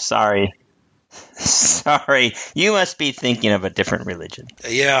 no. Sorry. Sorry. You must be thinking of a different religion.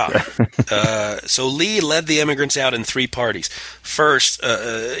 Yeah. So Lee led the immigrants out in 3 parties. First,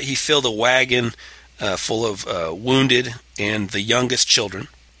 he filled a wagon full of wounded and the youngest children.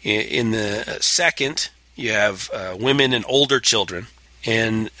 In the second, you have women and older children.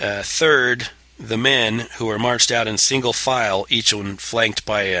 And third, the men who are marched out in single file, each one flanked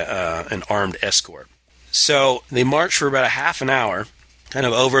by an armed escort. So they marched for about a half an hour, kind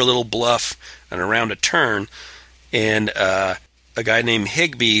of over a little bluff and around a turn, and a guy named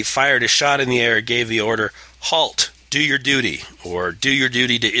Higbee fired a shot in the air, gave the order, halt, do your duty, or do your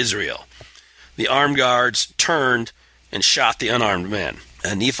duty to Israel. The armed guards turned and shot the unarmed men.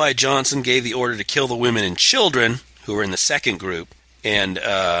 Nephi Johnson gave the order to kill the women and children, who were in the second group, and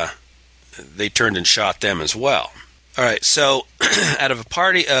they turned and shot them as well. All right, so out of a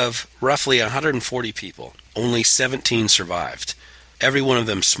party of roughly 140 people, only 17 survived. Every one of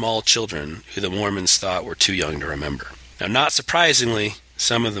them small children who the Mormons thought were too young to remember. Now, not surprisingly,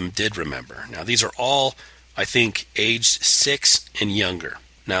 some of them did remember. Now, these are all, I think, aged 6 and younger.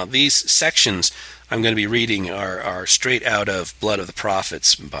 Now, these sections I'm going to be reading are straight out of Blood of the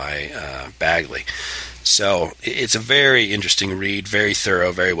Prophets by Bagley. So it's a very interesting read, very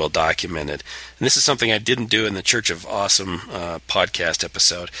thorough, very well documented. And this is something I didn't do in the Church of Awesome podcast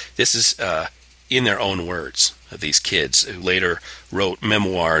episode. This is in their own words, of these kids who later wrote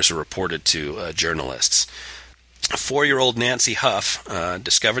memoirs or reported to journalists. 4-year-old Nancy Huff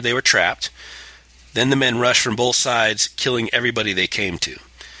discovered they were trapped. Then the men rushed from both sides, killing everybody they came to.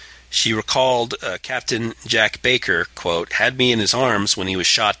 She recalled Captain Jack Baker, quote, had me in his arms when he was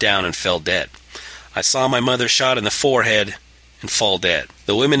shot down and fell dead. I saw my mother shot in the forehead and fall dead.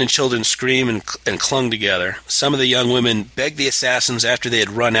 The women and children screamed and clung together. Some of the young women begged the assassins after they had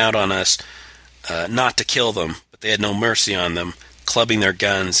run out on us not to kill them, but they had no mercy on them, clubbing their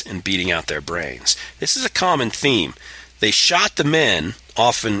guns and beating out their brains. This is a common theme. They shot the men,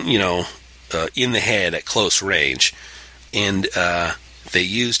 often, in the head at close range, and they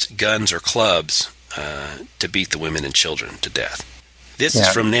used guns or clubs to beat the women and children to death. This is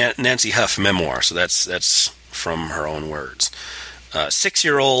from Nancy Huff memoir, so that's from her own words.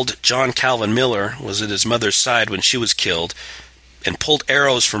 6-year-old John Calvin Miller was at his mother's side when she was killed and pulled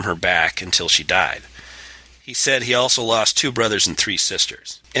arrows from her back until she died. He said he also lost 2 brothers and 3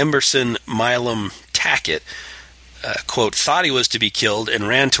 sisters. Emerson Milam Tackett, quote, thought he was to be killed and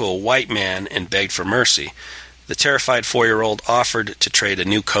ran to a white man and begged for mercy. The terrified 4-year-old offered to trade a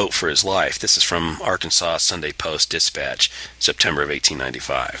new coat for his life. This is from Arkansas Sunday Post Dispatch, September of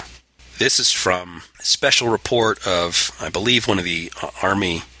 1895. This is from a special report of, I believe, one of the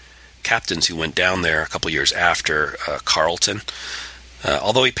Army captains who went down there a couple years after Carleton.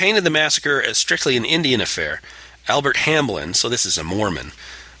 Although he painted the massacre as strictly an Indian affair, Albert Hamblin, so this is a Mormon,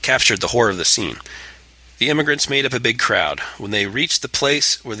 captured the horror of the scene. The immigrants made up a big crowd. When they reached the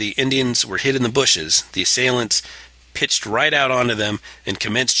place where the Indians were hid in the bushes, the assailants pitched right out onto them and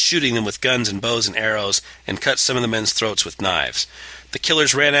commenced shooting them with guns and bows and arrows and cut some of the men's throats with knives. The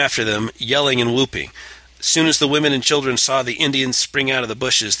killers ran after them, yelling and whooping. As soon as the women and children saw the Indians spring out of the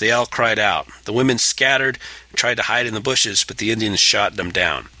bushes, they all cried out. The women scattered and tried to hide in the bushes, but the Indians shot them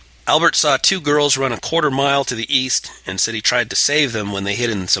down. Albert saw 2 girls run a quarter mile to the east and said he tried to save them when they hid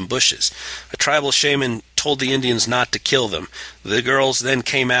in some bushes. A tribal shaman told the Indians not to kill them. The girls then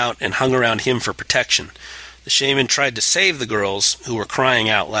came out and hung around him for protection. The shaman tried to save the girls, who were crying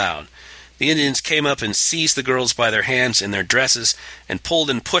out loud. The Indians came up and seized the girls by their hands and their dresses and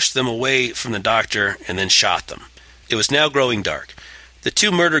pulled and pushed them away from the doctor and then shot them. It was now growing dark. The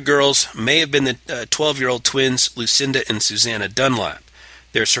 2 murdered girls may have been the 12-year-old twins Lucinda and Susanna Dunlap.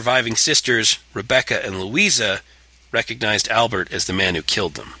 Their surviving sisters, Rebecca and Louisa, recognized Albert as the man who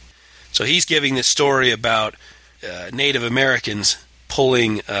killed them. So he's giving this story about Native Americans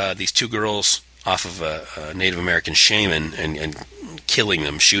pulling these 2 girls off of a Native American shaman and killing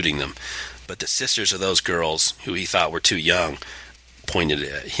them, shooting them. But the sisters of those girls, who he thought were too young, pointed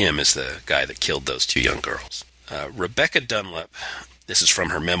at him as the guy that killed those 2 young girls. Rebecca Dunlap, this is from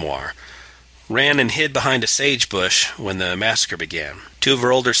her memoir, ran and hid behind a sage bush when the massacre began. 2 of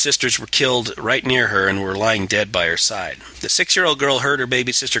her older sisters were killed right near her and were lying dead by her side. The 6-year-old girl heard her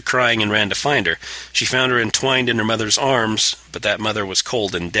baby sister crying and ran to find her. She found her entwined in her mother's arms, but that mother was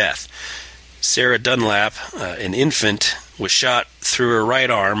cold in death. Sarah Dunlap, an infant, was shot through her right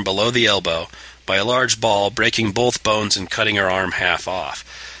arm below the elbow by a large ball, breaking both bones and cutting her arm half off.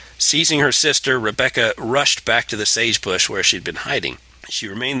 Seizing her sister, Rebecca rushed back to the sagebush where she'd been hiding. She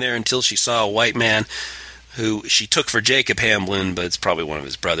remained there until she saw a white man who she took for Jacob Hamblin, but it's probably one of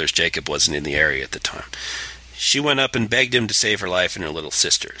his brothers. Jacob wasn't in the area at the time. She went up and begged him to save her life and her little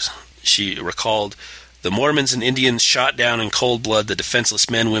sisters. She recalled, "The Mormons and Indians shot down in cold blood the defenseless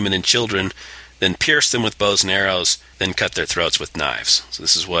men, women, and children, then pierced them with bows and arrows, then cut their throats with knives." So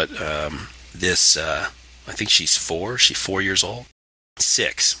this is what I think she's 4. She's 4 years old?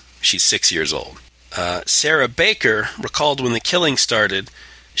 6. She's 6 years old. Sarah Baker recalled when the killing started,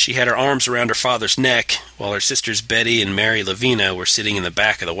 she had her arms around her father's neck while her sisters Betty and Mary Lavina were sitting in the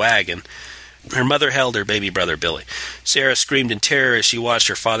back of the wagon. Her mother held her baby brother Billy. Sarah screamed in terror as she watched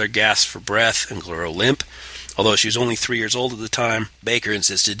her father gasp for breath and grow limp. Although she was only 3 years old at the time, Baker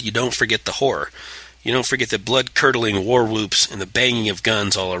insisted, "You don't forget the horror. You don't forget the blood-curdling war whoops and the banging of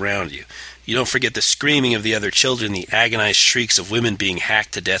guns all around you. You don't forget the screaming of the other children, the agonized shrieks of women being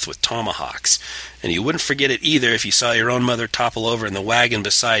hacked to death with tomahawks. And you wouldn't forget it either if you saw your own mother topple over in the wagon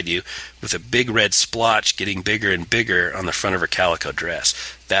beside you with a big red splotch getting bigger and bigger on the front of her calico dress."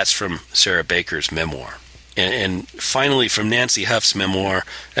 That's from Sarah Baker's memoir. And finally, from Nancy Huff's memoir,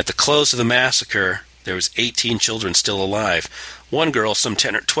 at the close of the massacre, there was 18 children still alive. One girl, some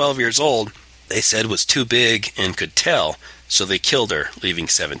 10 or 12 years old, they said was too big and could tell, so they killed her, leaving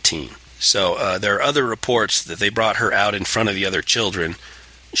 17. So there are other reports that they brought her out in front of the other children,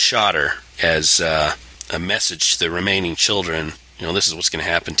 shot her as a message to the remaining children. You know, this is what's going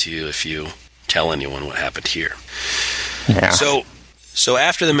to happen to you if you tell anyone what happened here. Yeah. So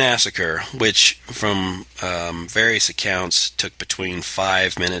after the massacre, which from various accounts took between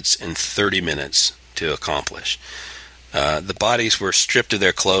 5 minutes and 30 minutes to accomplish, the bodies were stripped of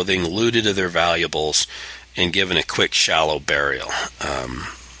their clothing, looted of their valuables, and given a quick, shallow burial.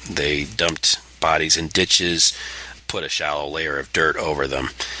 They dumped bodies in ditches, put a shallow layer of dirt over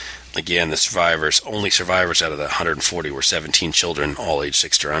them. Again, the only survivors out of the 140 were 17 children, all aged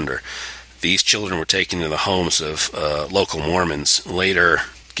 6 or under. These children were taken to the homes of local Mormons, later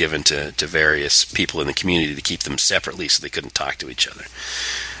given to various people in the community to keep them separately so they couldn't talk to each other.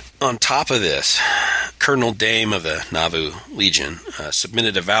 On top of this, Colonel Dame of the Nauvoo Legion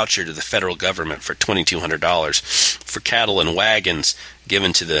submitted a voucher to the federal government for $2,200 for cattle and wagons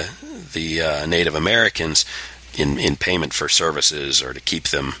given to the Native Americans in payment for services or to keep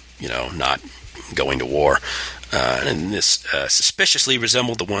them, not going to war. And this suspiciously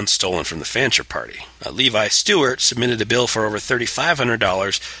resembled the one stolen from the Fancher party. Levi Stewart submitted a bill for over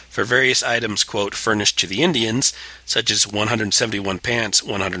 $3,500 for various items, quote, furnished to the Indians, such as 171 pants,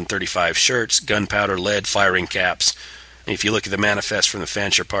 135 shirts, gunpowder, lead, firing caps. And if you look at the manifest from the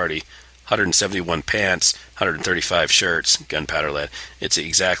Fancher party, 171 pants, 135 shirts, gunpowder, lead, it's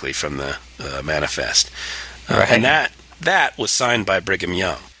exactly from the manifest. Right. And that was signed by Brigham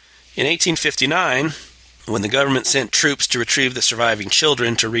Young. In 1859, when the government sent troops to retrieve the surviving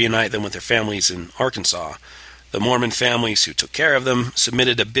children to reunite them with their families in Arkansas, the Mormon families who took care of them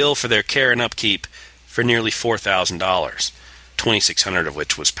submitted a bill for their care and upkeep for nearly $4,000, $2,600 of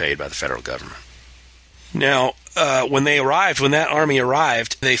which was paid by the federal government. Now, when that army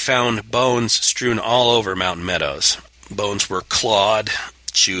arrived, they found bones strewn all over Mountain Meadows. Bones were clawed,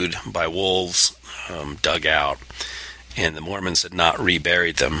 chewed by wolves, dug out. And the Mormons had not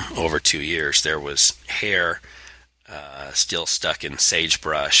reburied them over 2 years. There was hair still stuck in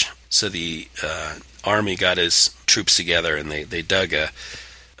sagebrush. So the army got his troops together and they dug a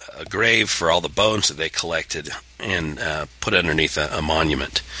grave for all the bones that they collected and put underneath a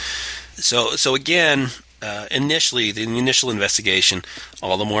monument. So again, initially, in the initial investigation,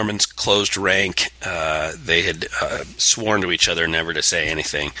 all the Mormons closed rank. They had sworn to each other never to say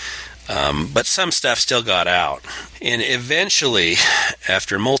anything. But some stuff still got out. And eventually,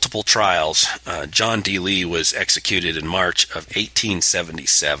 after multiple trials, John D. Lee was executed in March of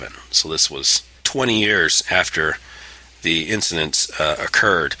 1877. So this was 20 years after the incidents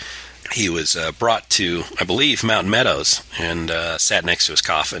occurred. He was brought to, I believe, Mountain Meadows and sat next to his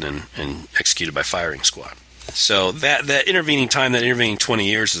coffin and executed by firing squad. So that intervening time, that intervening 20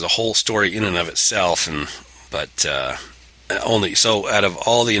 years is a whole story in and of itself. But out of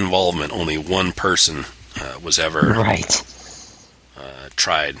all the involvement, only one person was ever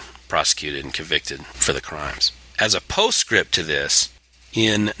tried, prosecuted, and convicted for the crimes. As a postscript to this,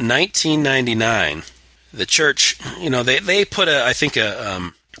 in 1999, the church, they put a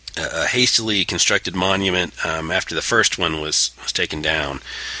hastily constructed monument after the first one was taken down.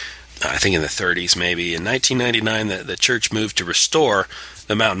 I think in the 30s maybe. In 1999, the church moved to restore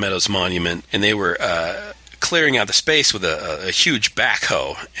the Mountain Meadows monument, and they were clearing out the space with a huge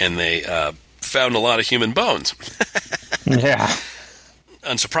backhoe, and they found a lot of human bones. Yeah.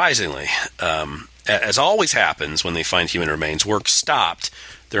 Unsurprisingly, as always happens when they find human remains, work stopped.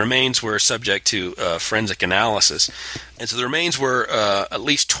 The remains were subject to forensic analysis, and so the remains were at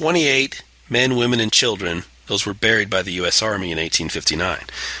least 28 men, women, and children. Those were buried by the U.S. Army in 1859.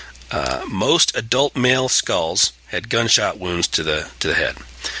 Most adult male skulls had gunshot wounds to the head.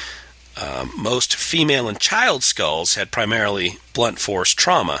 Most female and child skulls had primarily blunt force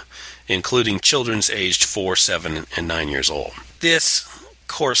trauma, including children's aged 4, 7, and 9 years old. This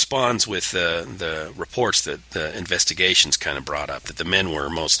corresponds with the reports that the investigations kind of brought up, that the men were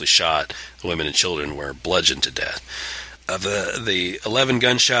mostly shot, the women and children were bludgeoned to death. Of the 11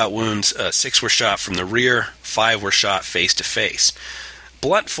 gunshot wounds, 6 were shot from the rear, 5 were shot face-to-face.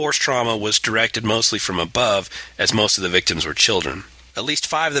 Blunt force trauma was directed mostly from above, as most of the victims were children. At least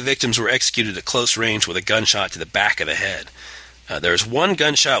 5 of the victims were executed at close range with a gunshot to the back of the head. There was 1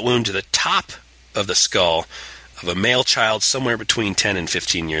 gunshot wound to the top of the skull of a male child somewhere between 10 and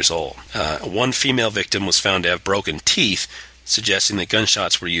 15 years old. 1 female victim was found to have broken teeth, suggesting that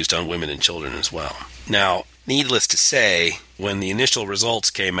gunshots were used on women and children as well. Now, needless to say, when the initial results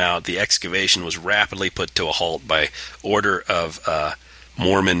came out, the excavation was rapidly put to a halt by order of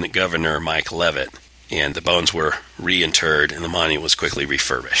Mormon Governor Mike Leavitt, and the bones were reinterred, and the monument was quickly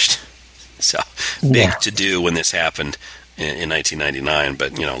refurbished. So, big to-do when this happened in 1999,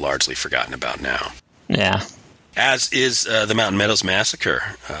 but, largely forgotten about now. Yeah. As is the Mountain Meadows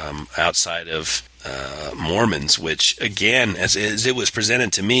Massacre, outside of Mormons, which, again, as it was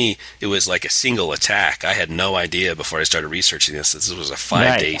presented to me, it was like a single attack. I had no idea before I started researching this that this was a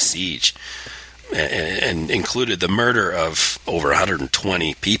 5-day siege, and included the murder of over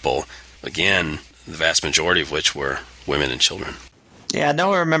 120 people, again, the vast majority of which were women and children. Yeah, no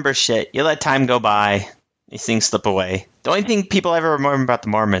one remembers shit. You let time go by, these things slip away. The only thing people ever remember about the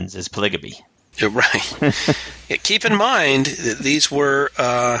Mormons is polygamy. You're right. Keep in mind that these were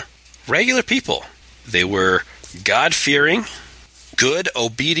regular people. They were God-fearing, good,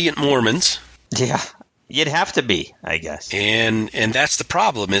 obedient Mormons. Yeah, you'd have to be, I guess. And that's the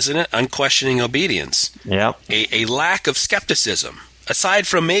problem, isn't it? Unquestioning obedience. Yep. A lack of skepticism. Aside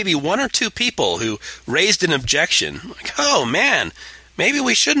from maybe 1 or 2 people who raised an objection, like, oh man, maybe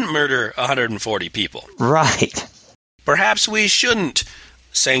we shouldn't murder 140 people. Right. Perhaps we shouldn't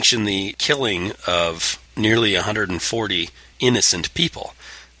sanction the killing of nearly 140 innocent people.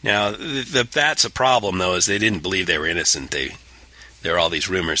 Now, that's a problem, though, is they didn't believe they were innocent. There were all these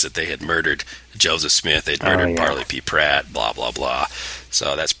rumors that they had murdered Joseph Smith, they'd murdered Parley P. Pratt, blah, blah, blah.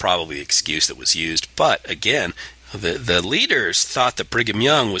 So that's probably the excuse that was used. But, again, the leaders thought that Brigham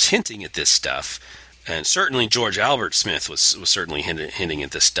Young was hinting at this stuff, and certainly George Albert Smith was certainly hinting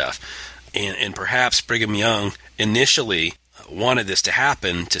at this stuff. And perhaps Brigham Young initially wanted this to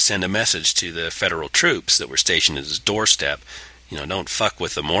happen to send a message to the federal troops that were stationed at his doorstep. Don't fuck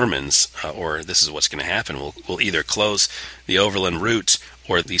with the Mormons, or this is what's going to happen. We'll either close the overland routes,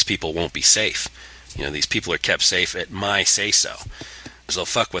 or these people won't be safe. These people are kept safe at my say-so. So they'll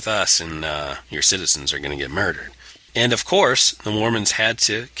fuck with us, and your citizens are going to get murdered. And, of course, the Mormons had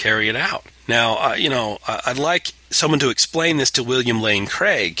to carry it out. Now, I'd like someone to explain this to William Lane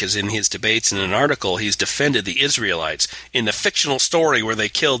Craig, because in his debates in an article, he's defended the Israelites in the fictional story where they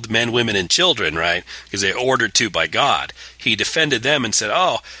killed men, women, and children, right? Because they were ordered to by God. He defended them and said,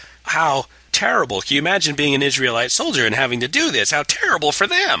 oh, how terrible. Can you imagine being an Israelite soldier and having to do this? How terrible for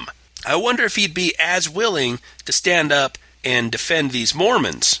them. I wonder if he'd be as willing to stand up and defend these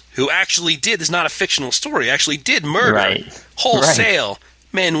Mormons, who actually did, this is not a fictional story, actually did murder wholesale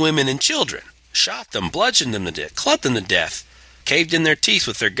men, women, and children. Shot them, bludgeoned them to death, clubbed them to death, caved in their teeth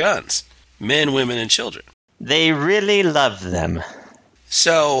with their guns. Men, women, and children. They really loved them.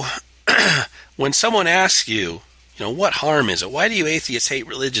 So, when someone asks you, what harm is it? Why do you atheists hate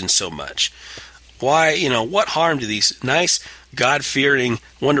religion so much? Why, what harm do these nice, God-fearing,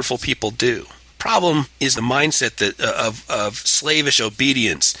 wonderful people do? Problem is the mindset that of slavish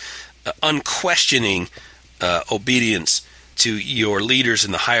obedience, unquestioning obedience to your leaders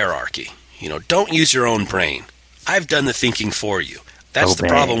in the hierarchy. Don't use your own brain. I've done the thinking for you. That's the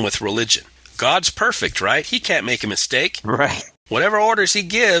problem with religion. God's perfect, right? He can't make a mistake. Right. Whatever orders he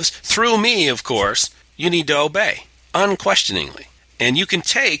gives, through me, of course, you need to obey, unquestioningly. And you can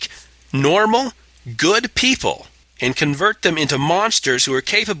take normal, good people and convert them into monsters who are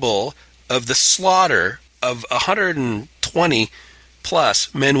capable of the slaughter of 120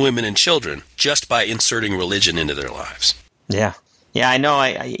 plus men, women, and children just by inserting religion into their lives. Yeah. Yeah, I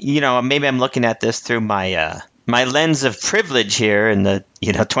know. Maybe I'm looking at this through my my lens of privilege here in the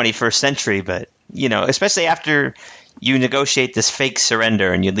 21st century, but especially after you negotiate this fake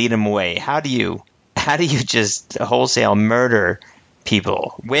surrender and you lead them away, how do you just wholesale murder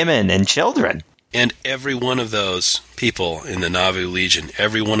people, women and children? And every one of those people in the Nauvoo Legion,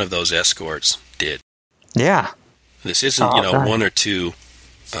 every one of those escorts did. Yeah. This isn't, one or two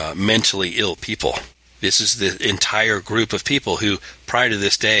mentally ill people. This is the entire group of people who, prior to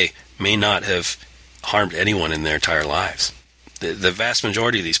this day, may not have harmed anyone in their entire lives. The vast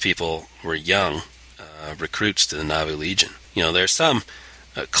majority of these people were young recruits to the Nauvoo Legion. There's some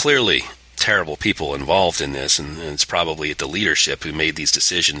clearly terrible people involved in this, and it's probably the leadership who made these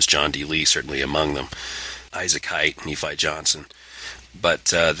decisions. John D. Lee certainly among them, Isaac Hite, Nephi Johnson. But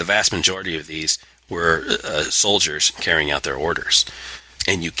the vast majority of these were soldiers carrying out their orders.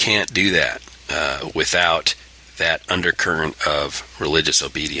 And you can't do that without that undercurrent of religious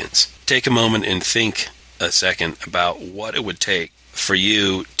obedience. Take a moment and think a second about what it would take for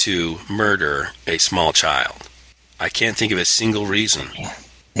you to murder a small child. I can't think of a single reason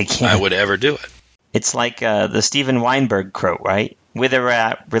I would ever do it. It's like the Steven Weinberg quote, right? With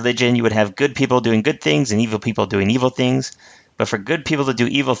a religion, you would have good people doing good things and evil people doing evil things. But for good people to do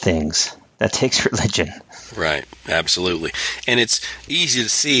evil things, that takes religion. Right, absolutely. And it's easy to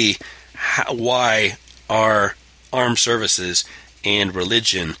see why our armed services and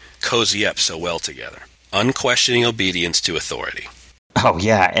religion cozy up so well together. Unquestioning obedience to authority. Oh,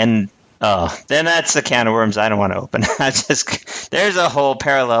 yeah, and then that's a can of worms I don't want to open. There's a whole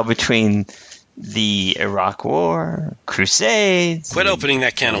parallel between the Iraq War, Crusades. Quit opening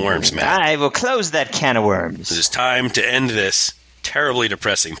that can of worms, Matt. I will close that can of worms. It is time to end this terribly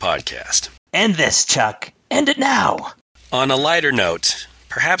depressing podcast. End this, Chuck. End it now. On a lighter note,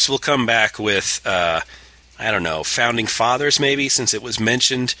 perhaps we'll come back with, founding fathers maybe, since it was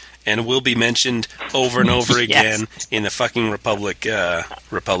mentioned and will be mentioned over and over again in the fucking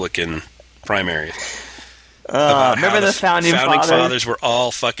Republican primary. Remember the founding fathers were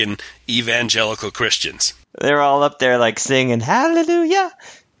all fucking evangelical Christians. They were all up there like singing hallelujah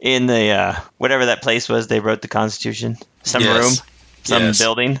in the whatever that place was they wrote the Constitution. Some room, some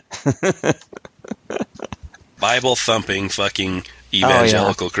building. Bible thumping fucking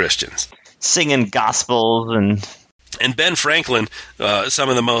evangelical Christians. Singing gospels and Ben Franklin, one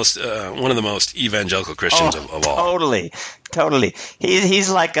of the most evangelical Christians of all. Totally. He's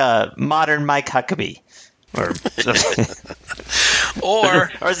like a modern Mike Huckabee, or is it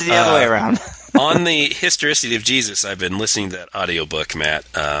the other way around? On the historicity of Jesus, I've been listening to that audiobook, Matt.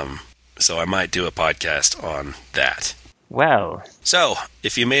 So I might do a podcast on that. Well. So,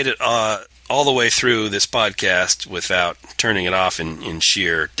 if you made it all the way through this podcast without turning it off in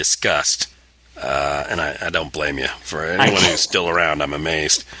sheer disgust, and I don't blame you. For anyone who's still around, I'm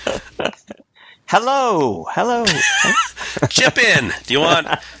amazed. Hello. Chip in. Do you want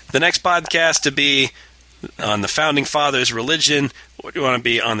the next podcast to be on the Founding Fathers' religion, or do you want to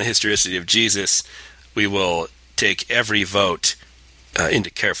be on the historicity of Jesus? We will take every vote into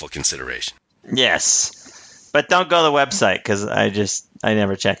careful consideration. Yes. But don't go to the website, because I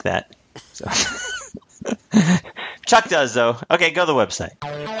never check that. So. Chuck does, though. Okay, go to the website.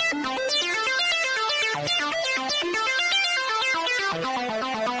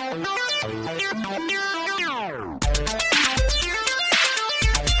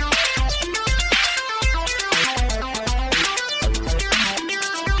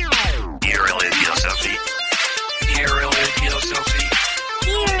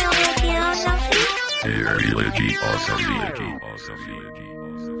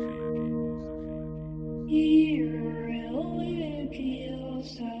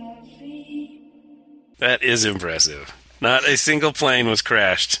 That is impressive. Not a single plane was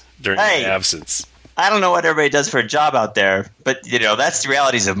crashed during my absence. I don't know what everybody does for a job out there, but, that's the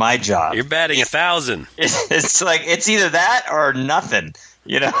realities of my job. You're batting 1,000. It's like, it's either that or nothing,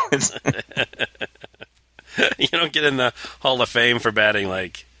 You don't get in the Hall of Fame for batting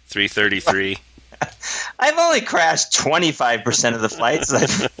like 333. I've only crashed 25% of the flights.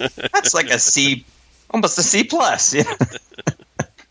 That's like a C, almost a C plus.